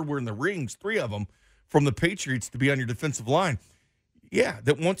over the hardware and the rings, 3 of them, from the Patriots to be on your defensive line. Yeah,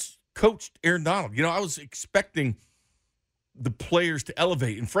 that once coached Aaron Donald. I was expecting the players to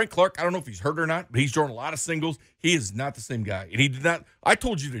elevate. And Frank Clark, I don't know if he's hurt or not, but he's drawing a lot of singles. He is not the same guy. And he did not – I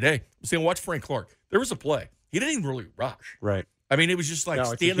told you today, I'm saying watch Frank Clark. There was a play. He didn't even really rush. Right. I mean, it was just like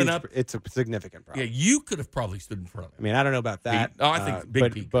standing up. It's a significant problem. Yeah, you could have probably stood in front of him. I mean, I don't know about that. I think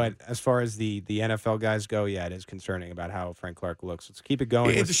big peak. But as far as the NFL guys go, yeah, it is concerning about how Frank Clark looks. Let's keep it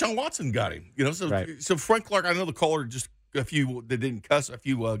going. And Deshaun Watson got him. So Frank Clark, I know the caller just a few that didn't cuss a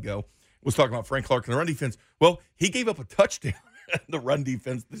few ago was talking about Frank Clark and the run defense. Well, he gave up a touchdown in the run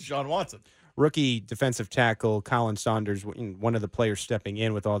defense to Deshaun Watson. Rookie defensive tackle Colin Saunders, one of the players stepping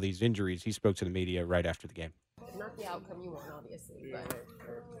in with all these injuries, he spoke to the media right after the game. Not the outcome you want, obviously, but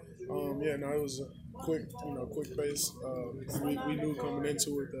it was a quick pace. We knew coming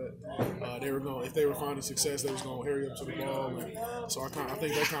into it that they were going, if they were finding success, they was going to hurry up to the ball, and so I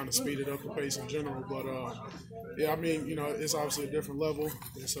think that kind of speeded up the pace in general. But it's obviously a different level.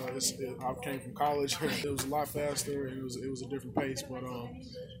 I came from college. It was a lot faster, and it was a different pace. But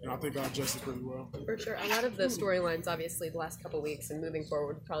I think I adjusted pretty well. For sure, a lot of the storylines, obviously, the last couple of weeks and moving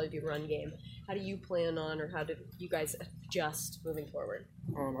forward would probably be run game. How do you plan on, or how did you guys adjust moving forward?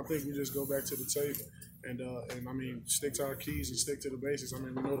 I think we just go back to the tape and stick to our keys and stick to the basics. I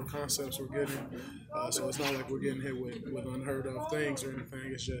mean, we know the concepts we're getting, so it's not like we're getting hit with unheard of things or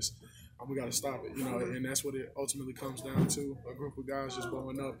anything. It's just we got to stop it, and that's what it ultimately comes down to. A group of guys just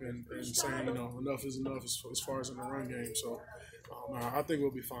blowing up and saying, enough is enough as far as in the run game. So I think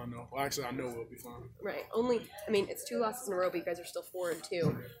we'll be fine, though. Well, actually, I know we'll be fine. Right. It's 2 losses in a row, but you guys are still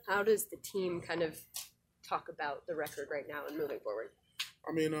 4-2. How does the team kind of talk about the record right now and moving forward?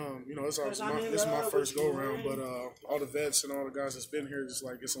 I mean, this is my first go around, but all the vets and all the guys that's been here,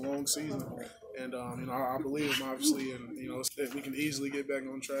 it's a long season, and I believe them obviously, and that we can easily get back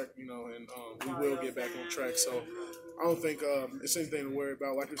on track, and we will get back on track. So I don't think it's anything to worry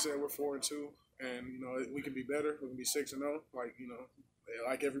about. Like you said, we're 4-2, and we can be better. We can be 6-0,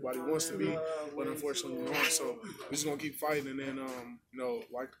 like everybody wants to be, but unfortunately we aren't. So we're just gonna keep fighting, and then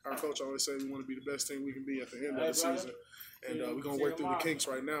like our coach always said, we want to be the best team we can be at the end of the season. And we're going to work through the kinks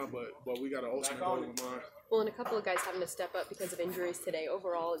right now, but we got an ultimate goal in mind. Well, and a couple of guys having to step up because of injuries today.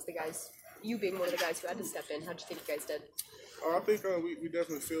 Overall, as you being one of the guys who had to step in, how do you think you guys did? I think we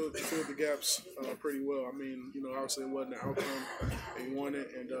definitely filled the gaps pretty well. I mean, obviously it wasn't an outcome, and you won it,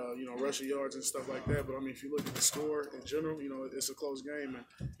 and rushing yards and stuff like that. But I mean, if you look at the score in general, it's a close game,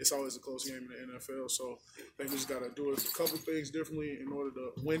 and it's always a close game in the NFL. So I think we just got to do a couple things differently in order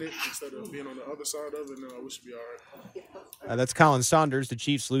to win it instead of being on the other side of it. And we should be all right. That's Colin Saunders. The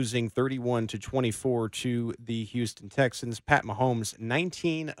Chiefs losing 31-24 to the Houston Texans. Pat Mahomes,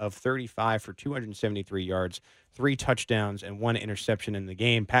 19 of 35 for 273 yards. 3 touchdowns and 1 interception in the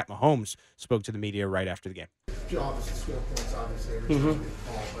game. Pat Mahomes spoke to the media right after the game. Job is to score points, obviously, every time they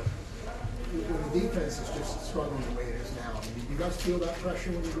fall, but when the defense is just struggling the way it is now, I mean, do you guys feel that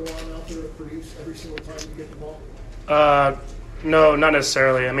pressure when you go on out there to produce every single time you get the ball? No, not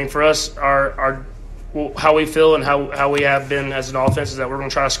necessarily. I mean, for us, our how we feel and how we have been as an offense is that we're going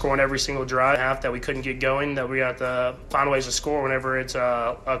to try to score on every single drive. Half that we couldn't get going, that we got to find ways to score whenever it's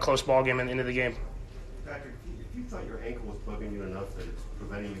a close ball game at the end of the game. Patrick, if you thought your ankle was bugging you enough that it's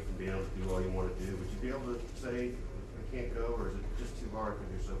preventing you from being able to do all you want to do, would you be able to say, I can't go, or is it just too hard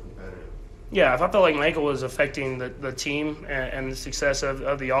because you're so competitive? Yeah, if I felt like my ankle was affecting the team and the success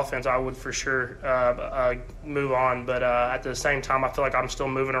of the offense, I would for sure move on. But at the same time, I feel like I'm still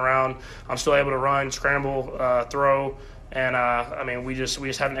moving around. I'm still able to run, scramble, throw, and I mean, we just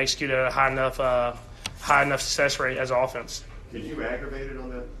haven't executed at a high enough success rate as an offense. Did you aggravate it on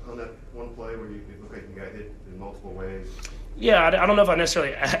that one play where it looked like you got hit in multiple ways? Yeah, I don't know if I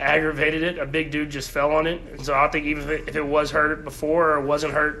necessarily aggravated it. A big dude just fell on it. And so I think even if it was hurt before or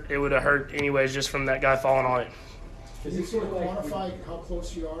wasn't hurt, it would have hurt anyways just from that guy falling on it. Can you sort of quantify how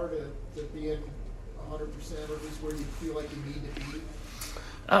close you are to being 100% or at least where you feel like you need to be?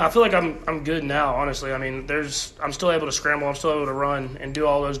 I feel like I'm good now, honestly. I mean, I'm still able to scramble, I'm still able to run and do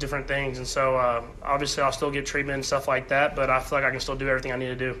all those different things. And so obviously I'll still get treatment and stuff like that, but I feel like I can still do everything I need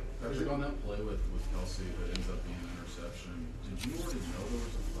to do. Patrick, on that play with Kelsey that ends up being an interception, did you already know there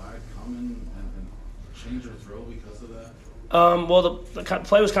was a flag coming and change your throw because of that? Well, the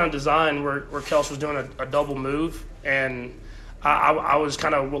play was kind of designed where Kelsey was doing a double move, and I was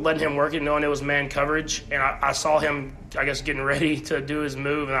kind of letting him work it, knowing it was man coverage, and I saw him, I guess, getting ready to do his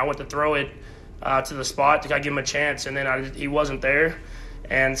move, and I went to throw it to the spot to kind of give him a chance, and then he wasn't there.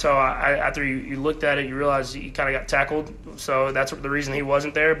 And so after you looked at it, you realized he kind of got tackled, so that's the reason he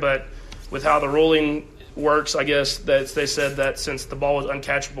wasn't there. But with how the ruling works, I guess that they said that since the ball was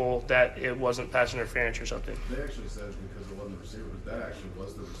uncatchable, that it wasn't pass interference or something. They actually said because it wasn't the receiver, but that actually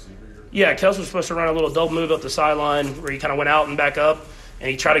was the receiver. Yeah, Kelsey was supposed to run a little double move up the sideline where he kind of went out and back up, and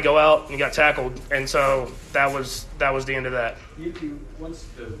he tried to go out and he got tackled, and so that was the end of that. Once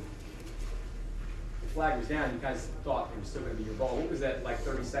the flag was down, you guys thought it was still going to be your ball. What was that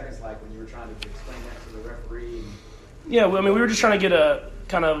 30 seconds like when you were trying to explain that to the referee? Yeah, well, I mean, we were just trying to get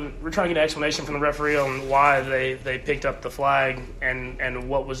an explanation from the referee on why they picked up the flag and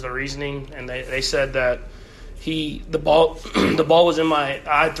what was the reasoning, and they said that the ball was in I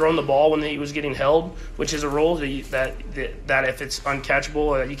had thrown the ball when he was getting held, which is a rule that if it's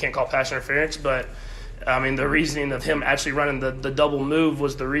uncatchable, you can't call pass interference. But I mean, the reasoning of him actually running the double move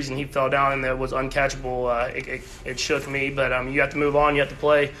was the reason he fell down, and that was uncatchable. It shook me, but you have to move on. You have to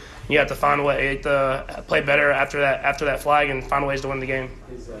play. You have to find a way to play better after that flag and find ways to win the game.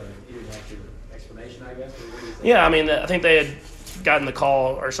 He didn't have your explanation, I guess. Yeah, I mean, I think they had gotten the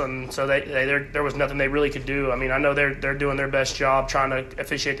call or something, so there was nothing they really could do. I mean, I know they're doing their best job trying to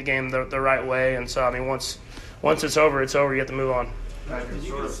officiate the game the right way, and so I mean, once it's over, it's over. You have to move on.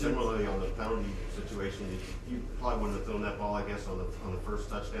 Sort of similarly on the penalty situation, you probably wouldn't have thrown that ball, I guess, on the first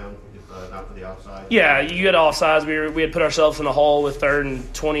touchdown, if not for the offside. Yeah, you had offsides. We had put ourselves in a hole with 3rd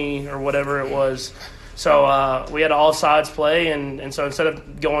and 20 or whatever it was. So we had all sides play, and so instead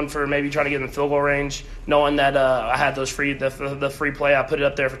of going for maybe trying to get in the field goal range, knowing that I had those the free play, I put it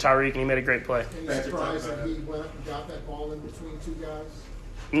up there for Tyreek, and he made a great play. Are you surprised that he went up and got that ball in between two guys?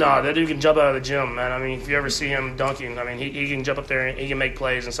 No, that dude can jump out of the gym, man. I mean, if you ever see him dunking, I mean, he can jump up there and he can make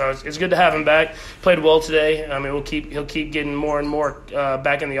plays, and so it's good to have him back. Played well today. I mean, he'll keep getting more and more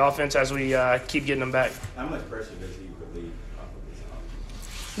back in the offense as we keep getting him back. How much pressure does he relieve off of this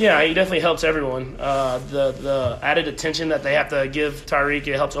offense? Yeah, he definitely helps everyone. The added attention that they have to give Tyreek,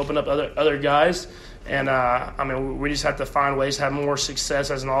 it helps open up other guys. And, I mean, we just have to find ways to have more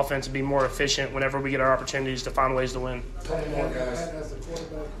success as an offense and be more efficient whenever we get our opportunities to find ways to win. As a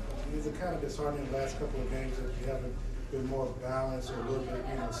quarterback, is it kind of disheartening the last couple of games that you haven't been more balanced or a little bit,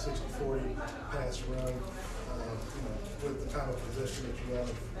 60-40 pass run, with the kind of position that you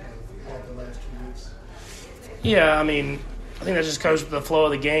have had the last 2 weeks? Yeah, I mean, I think that just goes with the flow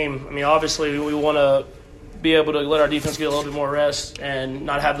of the game. I mean, obviously we want to be able to let our defense get a little bit more rest and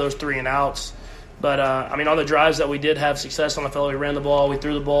not have those 3 and outs. But, I mean, on the drives that we did have success on, I felt like we ran the ball, we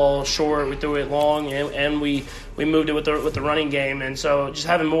threw the ball short, we threw it long, and we moved it with the running game. And so just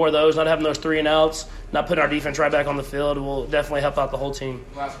having more of those, not having those 3 and outs, not putting our defense right back on the field will definitely help out the whole team.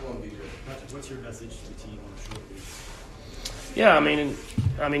 Last one, DJ. What's your message to the team on short week? Yeah, I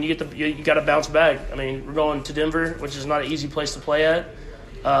mean, you got to bounce back. I mean, we're going to Denver, which is not an easy place to play at,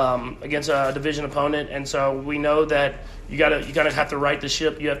 against a division opponent, and so we know that you gotta have to right the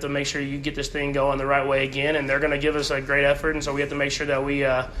ship. You have to make sure you get this thing going the right way again, and they're going to give us a great effort, and so we have to make sure that we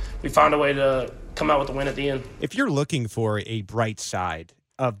find a way to come out with a win at the end. If you're looking for a bright side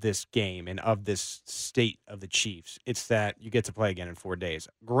of this game and of this state of the Chiefs, it's that you get to play again in 4 days.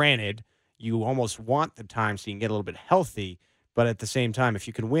 Granted, you almost want the time so you can get a little bit healthy, but at the same time, if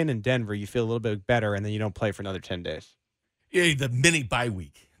you can win in Denver, you feel a little bit better, and then you don't play for another 10 days. Yeah, the mini bye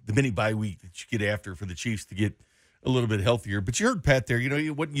week that you get after for the Chiefs to get a little bit healthier. But you heard Pat there,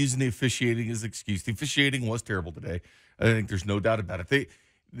 he wasn't using the officiating as an excuse. The officiating was terrible today. I think there's no doubt about it.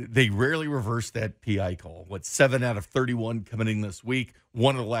 They rarely reverse that PI call. 7 out of 31 coming in this week?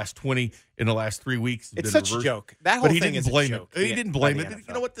 1 of the last 20 in the last 3 weeks. It's such a joke. That whole thing is a joke. He didn't blame it.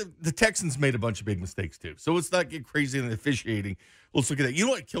 You know what? The Texans made a bunch of big mistakes too. So let's not get crazy in the officiating. Let's look at that. You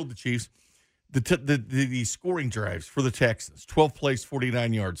know what killed the Chiefs? The scoring drives for the Texans. 12 plays,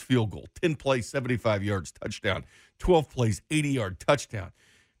 49 yards, field goal. 10 plays, 75 yards, touchdown. 12 plays, 80-yard touchdown.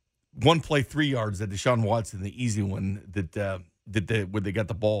 1 play, 3 yards, that Deshaun Watson, the easy one where they got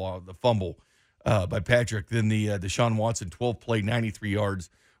the ball out of the fumble by Patrick. Then the Deshaun Watson 12-play, 93 yards,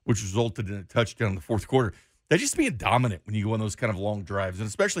 which resulted in a touchdown in the fourth quarter. That's just being dominant when you go on those kind of long drives, and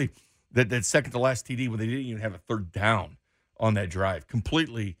especially that second to last TD when they didn't even have a third down on that drive.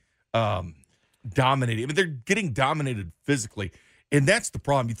 Completely dominated. I mean, they're getting dominated physically, and that's the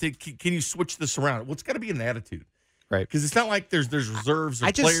problem. You think, can you switch this around? Well, it's got to be an attitude. Right. Because it's not like there's reserves or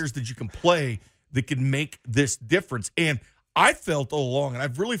players that you can play that can make this difference. And I felt all along, and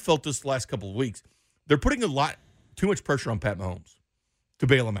I've really felt this the last couple of weeks, they're putting too much pressure on Pat Mahomes to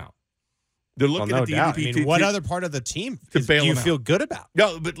bail him out. They're looking at the MVP. I mean, what other part of the team do you feel good about?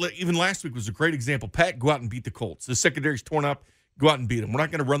 No, but even last week was a great example. Pat, go out and beat the Colts. The secondary's torn up. Go out and beat them. We're not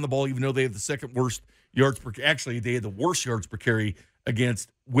going to run the ball, even though they have the second worst yards per. Actually, they had the worst yards per carry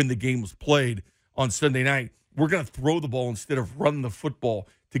against when the game was played on Sunday night. We're going to throw the ball instead of run the football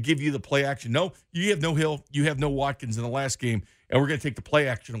to give you the play action. No, you have no Hill, you have no Watkins in the last game, and we're going to take the play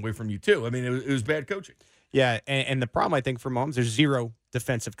action away from you too. I mean, it was bad coaching. Yeah, and the problem, I think, for Mahomes, there's zero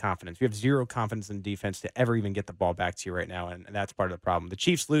defensive confidence. You have zero confidence in defense to ever even get the ball back to you right now, and that's part of the problem. The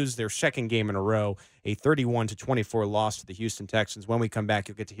Chiefs lose their second game in a row, a 31-24 loss to the Houston Texans. When we come back,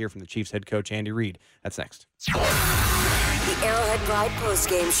 you'll get to hear from the Chiefs head coach, Andy Reid. That's next. The Arrowhead Pride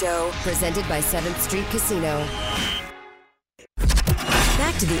postgame show, presented by 7th Street Casino.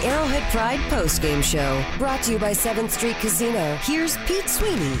 Back to the Arrowhead Pride postgame show, brought to you by 7th Street Casino. Here's Pete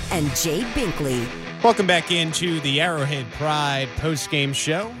Sweeney and Jay Binkley. Welcome back into the Arrowhead Pride postgame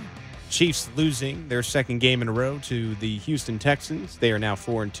show. Chiefs losing their second game in a row to the Houston Texans. They are now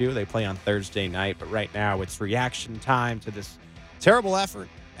 4-2. They play on Thursday night, but right now it's reaction time to this terrible effort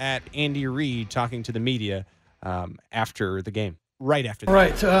at Andy Reid talking to the media after the game. Right after the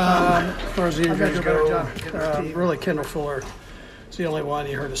game. As far as the injuries go, really Kendall Fuller is the only one.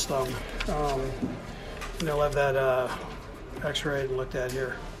 He hurt his thumb. They'll have that x-rayed and looked at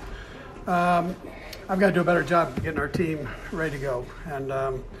here. I've got to do a better job of getting our team ready to go, and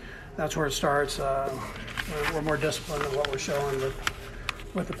that's where it starts. We're more disciplined than what we're showing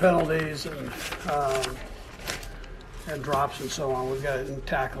with the penalties and drops and so on. We've got in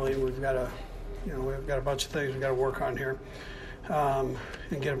tackling. We've got a bunch of things we've got to work on here and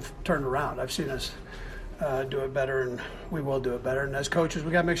get them turned around. I've seen us do it better, and we will do it better. And as coaches,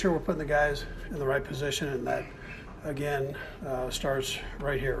 we got to make sure we're putting the guys in the right position, and that again starts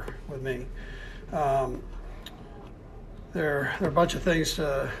right here with me. There are a bunch of things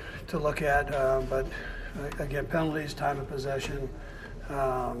to look at, but again, penalties, time of possession,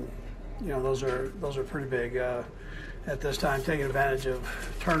 those are pretty big at this time. Taking advantage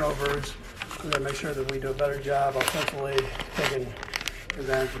of turnovers, we got to make sure that we do a better job offensively, taking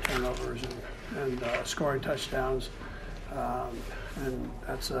advantage of turnovers and scoring touchdowns, and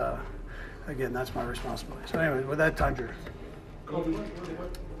that's again, that's my responsibility. So anyway, with that, time, Drew. Kobe,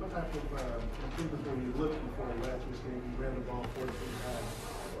 what type of improvement were you looking for last week's game? You ran the ball 14 times,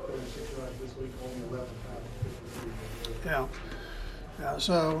 36 yards this week, only 11 times. Yeah.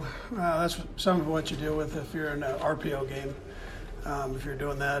 So that's some of what you deal with if you're in an RPO game. If you're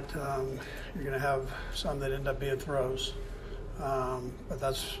doing that, you're going to have some that end up being throws. But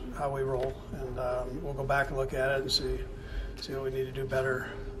that's how we roll, and we'll go back and look at it and see what we need to do better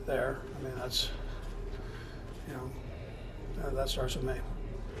there. I mean, that's, that starts with me.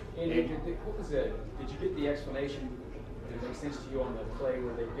 Andy, what was it? Did you get the explanation? Did it make sense to you on the play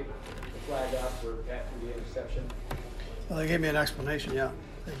where they picked the flag up or after the interception? Well, they gave me an explanation, yeah,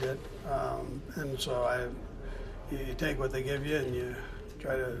 they did. And so you take what they give you and you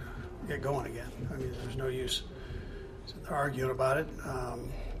try to get going again. I mean, there's no use arguing about it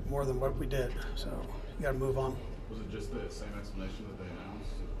more than what we did. So you got to move on. Was it just the same explanation that they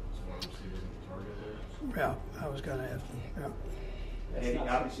announced as far as he wasn't the target there? Yeah, I was going to add. Yeah. And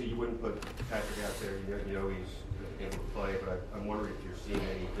obviously, you wouldn't put Patrick out there. You know he's able to play, but I'm wondering if you're seeing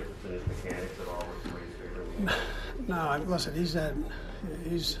any difference in his mechanics at all with the way he's favoring. No, listen, he's done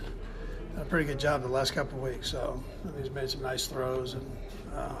a pretty good job the last couple of weeks. So he's made some nice throws, and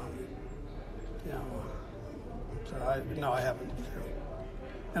so I haven't.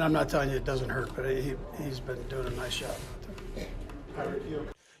 And I'm not telling you it doesn't hurt, but he's been doing a nice job.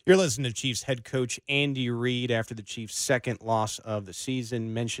 You're listening to Chiefs head coach Andy Reid after the Chiefs' second loss of the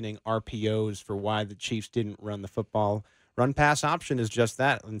season, mentioning RPOs for why the Chiefs didn't run the football. Run-pass option is just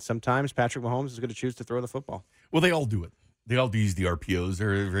that, and sometimes Patrick Mahomes is going to choose to throw the football. Well, they all do it. They all use the RPOs.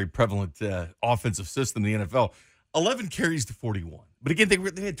 They're a very prevalent offensive system in the NFL. 11 carries to 41. But again,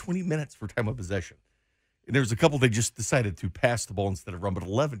 they had 20 minutes for time of possession. And there was a couple they just decided to pass the ball instead of run, but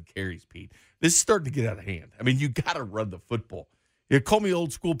 11 carries, Pete. This is starting to get out of hand. I mean, you got to run the football. You call me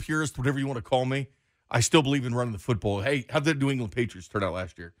old school purist, whatever you want to call me. I still believe in running the football. Hey, how'd the New England Patriots turn out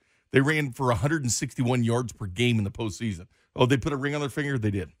last year? They ran for 161 yards per game in the postseason. Oh, they put a ring on their finger? They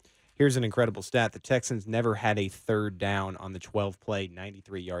did. Here's an incredible stat. The Texans never had a third down on the 12-play,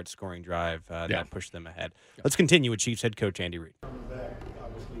 93-yard scoring drive that pushed them ahead. Yeah. Let's continue with Chiefs head coach Andy Reid. Coming back,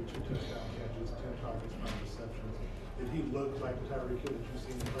 obviously, 2 touchdown catches, 10 targets, 9 receptions. Did he look like the Tyreek Hill that you've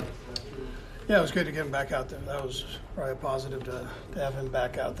seen in practice last year? Yeah, it was good to get him back out there. That was probably a positive to have him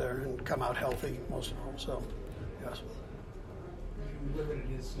back out there and come out healthy, most of all. So, yes. You limited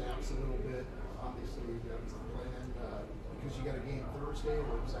his snaps a little bit. Obviously, that was the plan because you got a game Thursday,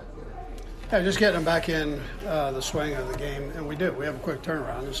 or was that good? Yeah, just getting them back in the swing of the game, and we do. We have a quick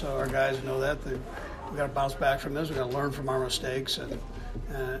turnaround, and so our guys know that. We've got to bounce back from this. We've got to learn from our mistakes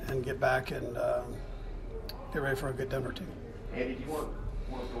and get back and get ready for a good Denver team. Andy, do you want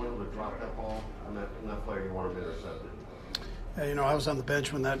Doyle to drop that ball on that player? You want him intercepted? Yeah, I was on the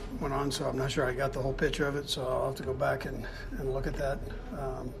bench when that went on, so I'm not sure I got the whole picture of it, so I'll have to go back and look at that.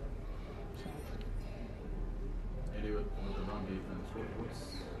 Andy, with the run defense,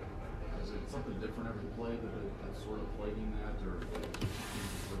 is it something different every play that's sort of plaguing that, or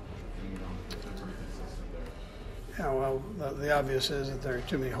pretty consistent there? Yeah, well, the obvious is that there are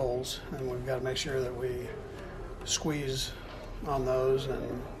too many holes, and we've got to make sure that we squeeze on those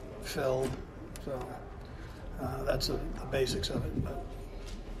and fill. So that's the basics of it. But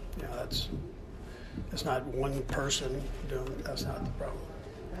it's not one person doing. That's not the problem.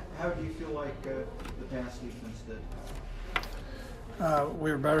 How do you feel like the pass defense did?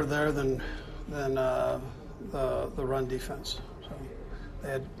 We were better there than the run defense. So they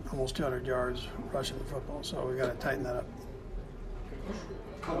had almost 200 yards rushing the football. So we got to tighten that up.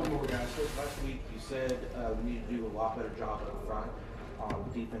 A couple more guys. Last week you said we need to do a lot better job up front on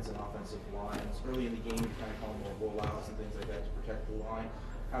the defense and offensive lines. Early in the game, you kind of called more rollouts and things like that to protect the line.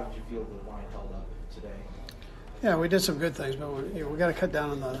 How did you feel the line held up today? Yeah, we did some good things, but we got to cut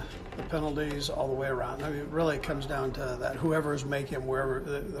down on the penalties all the way around. I mean, it really comes down to that. Whoever is making them, wherever,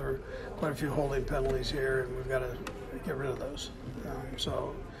 there are quite a few holding penalties here, and we've got to get rid of those.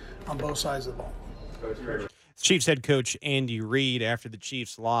 So on both sides of the ball. Chiefs head coach Andy Reid after the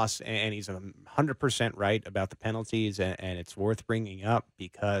Chiefs loss, and he's 100% right about the penalties, and it's worth bringing up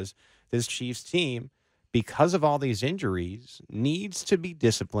because this Chiefs team, because of all these injuries, needs to be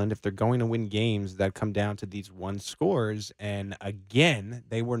disciplined if they're going to win games that come down to these one scores, and again,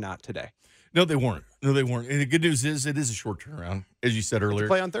 they were not today. No, they weren't. And the good news is it is a short turnaround, as you said earlier.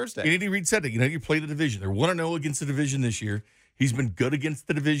 Play on Thursday. Andy Reid said it. You play the division. They're 1-0 against the division this year. He's been good against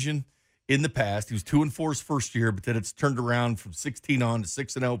the division in the past. He was 2-4 his first year, but then it's turned around from 16 on to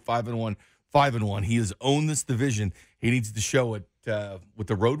 6-0, 5-1, 5-1. He has owned this division. He needs to show it with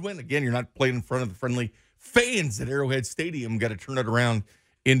the road win. Again, you're not playing in front of the friendly fans at Arrowhead Stadium. Got to turn it around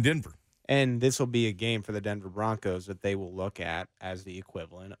in Denver. And this will be a game for the Denver Broncos that they will look at as the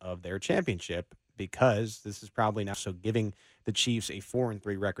equivalent of their championship, because this is probably not so giving the Chiefs a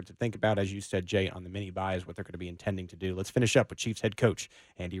 4-3 record to think about, as you said, Jay, on the mini buys, what they're going to be intending to do. Let's finish up with Chiefs head coach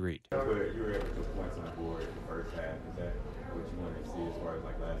Andy Reid. You were able to put points on the board in the first half. Is that what you wanted to see as far as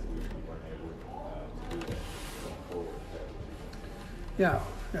like last week? You weren't able to do that going forward? Yeah,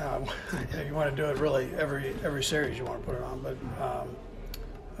 you want to do it really every series you want to put it on, but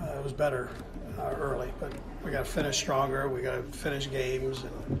it was better early. But we got to finish stronger. We got to finish games,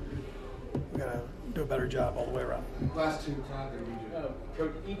 and we got to do a better job all the way around. Last two times,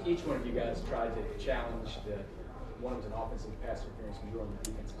 Coach, each one of you guys tried to challenge one was an offensive pass interference, and you were on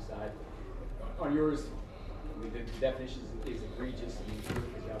the defensive side. On yours, the definition is egregious, and you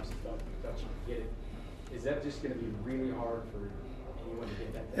obviously thought you could get it. Is that just going to be really hard for anyone to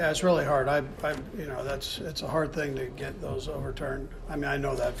get that? Yeah, it's really hard. It's a hard thing to get those overturned. I mean, I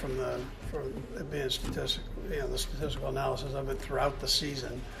know that from it being statistical, the statistical analysis of it throughout the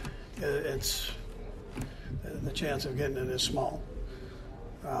season. It's the chance of getting it is small.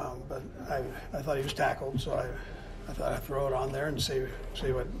 But I thought he was tackled, so I thought I'd throw it on there and see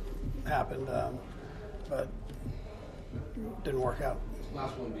what happened. But it didn't work out.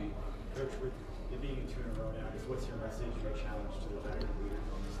 Last one, B. Coach, with it being 2 in a row now, what's your message or challenge to the veteran leaders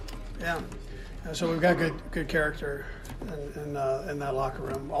on this team? Yeah. And so we've got good character in that locker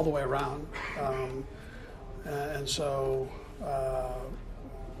room all the way around. And so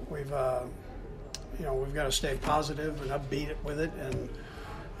we've got to stay positive and upbeat with it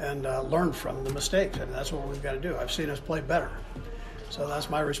and learn from the mistakes. And that's what we've got to do. I've seen us play better. So that's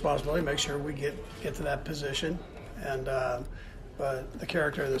my responsibility, make sure we get to that position. And but the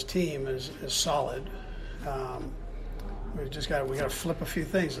character of this team is solid. We got to flip a few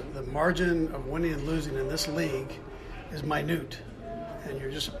things. The margin of winning and losing in this league is minute, and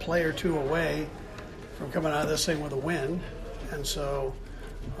you're just a play or two away from coming out of this thing with a win. And so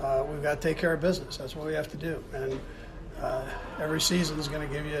we've got to take care of business. That's what we have to do. And every season is going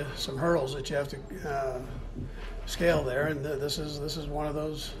to give you some hurdles that you have to scale there, and this is one of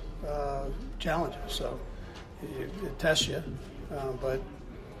those challenges. So it tests you, but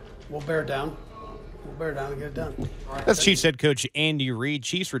we'll bear down. We'll bear down and get it done. That's Chiefs head coach Andy Reid.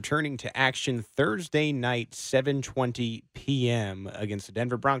 Chiefs returning to action Thursday night, 7:20 p.m. against the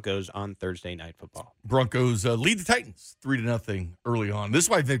Denver Broncos on Thursday Night Football. Broncos lead the Titans 3-0 early on. This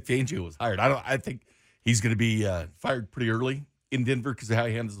is why Vic Fangio was hired. I think he's going to be fired pretty early in Denver because of how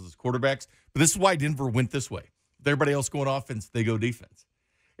he handles his quarterbacks. But this is why Denver went this way. With everybody else going offense, they go defense.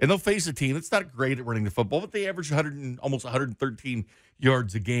 And they'll face a team that's not great at running the football, but they average almost 113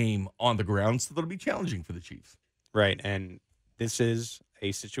 yards a game on the ground, so that'll be challenging for the Chiefs. Right, and this is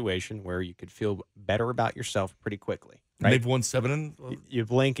a situation where you could feel better about yourself pretty quickly. Right? And they've won 7. You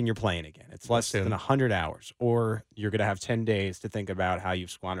blink and you're playing again. It's less than 100 hours, or you're going to have 10 days to think about how you've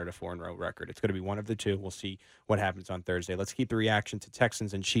squandered a 4-0 record. It's going to be one of the two. We'll see what happens on Thursday. Let's keep the reaction to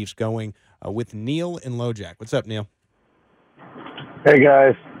Texans and Chiefs going with Neil in LoJack. What's up, Neil? Hey,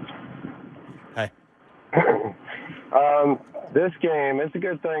 guys. Hi. This game, it's a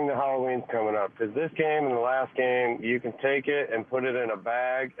good thing that Halloween's coming up, because this game and the last game, you can take it and put it in a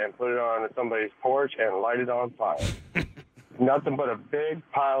bag and put it on somebody's porch and light it on fire. Nothing but a big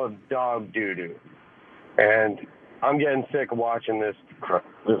pile of dog doo-doo. And I'm getting sick of watching this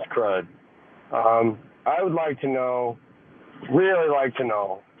crud. I would like to know, really like to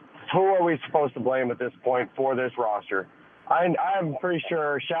know, who are we supposed to blame at this point for this roster? I'm pretty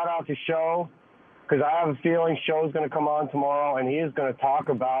sure, shout out to Show, because I have a feeling Show's going to come on tomorrow, and he is going to talk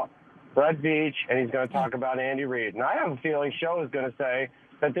about Brett Veach, and he's going to talk about Andy Reid. And I have a feeling Show is going to say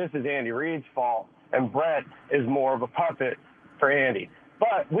that this is Andy Reid's fault, and Brett is more of a puppet for Andy.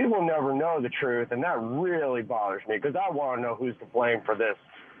 But we will never know the truth, and that really bothers me, because I want to know who's to blame for this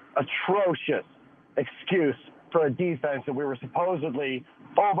atrocious excuse for a defense that we were supposedly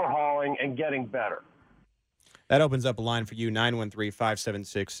overhauling and getting better. That opens up a line for you,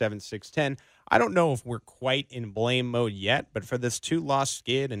 913-576-7610. I don't know if we're quite in blame mode yet, but for this 2-loss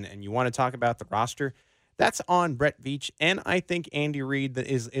skid, and you want to talk about the roster, that's on Brett Veach, and I think Andy Reid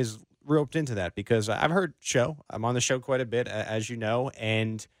is roped into that, because I've heard Show. I'm on the show quite a bit, as you know,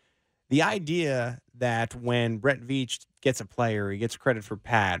 and the idea that when Brett Veach gets a player, he gets credit for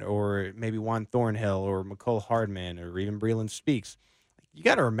Pat, or maybe Juan Thornhill, or McCole Hardman, or even Breland Speaks, you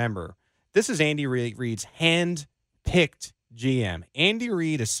got to remember, this is Andy Reid's hand-picked GM. Andy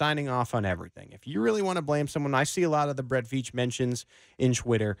Reid is signing off on everything. If you really want to blame someone, I see a lot of the Brett Veach mentions in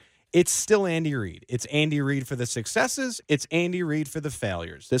Twitter. It's still Andy Reid. It's Andy Reid for the successes. It's Andy Reid for the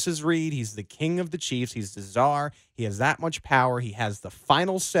failures. This is Reid. He's the king of the Chiefs. He's the czar. He has that much power. He has the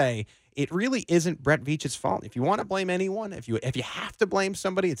final say. It really isn't Brett Veach's fault. If you want to blame anyone, if you have to blame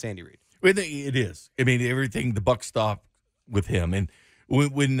somebody, it's Andy Reid. It is. I mean, everything, the buck stopped with him. And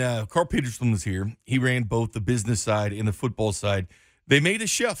when Carl Peterson was here, he ran both the business side and the football side. They made a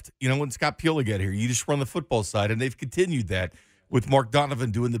shift. When Scott Piola got here, you just run the football side, and they've continued that with Mark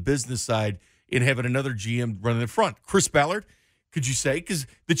Donovan doing the business side and having another GM running the front. Chris Ballard, could you say? Because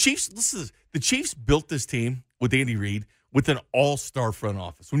the Chiefs built this team with Andy Reid with an all-star front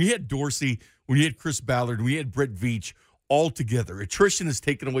office. When you had Dorsey, when you had Chris Ballard, when you had Brett Veach all together, attrition has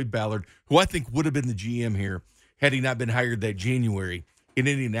taken away Ballard, who I think would have been the GM here had he not been hired that January. In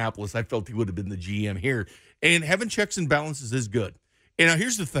Indianapolis, I felt he would have been the GM here. And having checks and balances is good. And now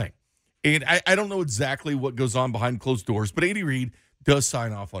here's the thing. And I don't know exactly what goes on behind closed doors, but Andy Reid does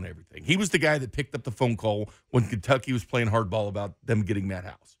sign off on everything. He was the guy that picked up the phone call when Kentucky was playing hardball about them getting Matt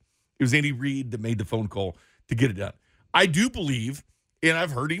House. It was Andy Reid that made the phone call to get it done. I do believe, and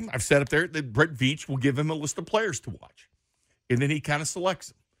I've heard him, I've said up there, that Brett Veach will give him a list of players to watch. And then he kind of selects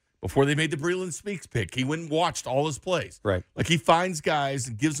them. Before they made the Breland Speaks pick, he went and watched all his plays. Right. Like he finds guys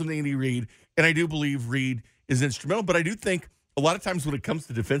and gives them to Andy Reid, and I do believe Reid is instrumental, but I do think a lot of times when it comes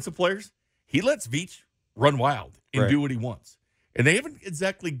to defensive players, he lets Veach run wild and do what he wants. And they haven't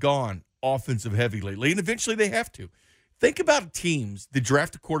exactly gone offensive heavy lately, and eventually they have to. Think about teams that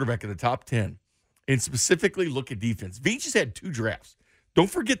draft a quarterback in the top 10 and specifically look at defense. Veach has had 2 drafts. Don't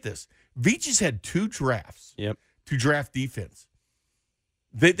forget this. Veach has had 2 drafts to draft defense.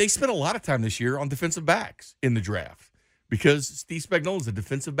 They spent a lot of time this year on defensive backs in the draft because Steve Spagnuolo is a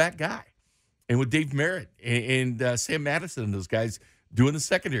defensive back guy. And with Dave Merritt and Sam Madison and those guys doing the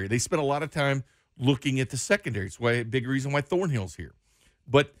secondary, they spent a lot of time looking at the secondary. It's why a big reason why Thornhill's here.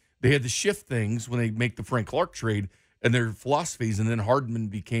 But they had to shift things when they make the Frank Clark trade and their philosophies, and then Hardman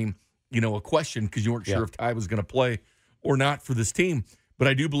became, a question because you weren't sure if Ty was going to play or not for this team. But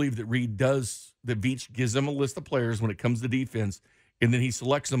I do believe that that Veach gives them a list of players when it comes to defense, and then he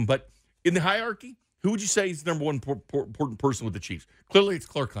selects them. But in the hierarchy, who would you say is the number one important person with the Chiefs? Clearly, it's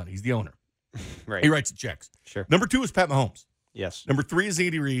Clark Hunt. He's the owner. Right. He writes the checks. Sure. Number 2 is Pat Mahomes. Yes. Number 3 is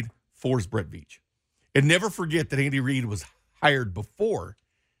Andy Reid. 4 is Brett Veach. And never forget that Andy Reid was hired before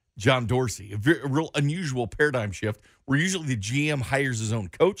John Dorsey. A real unusual paradigm shift where usually the GM hires his own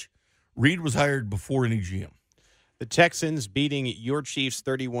coach. Reid was hired before any GM. The Texans beating your Chiefs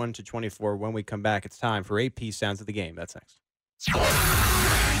 31-24. When we come back, it's time for AP Sounds of the Game. That's next.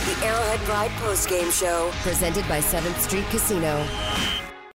 The Arrowhead Pride postgame show, presented by 7th Street Casino.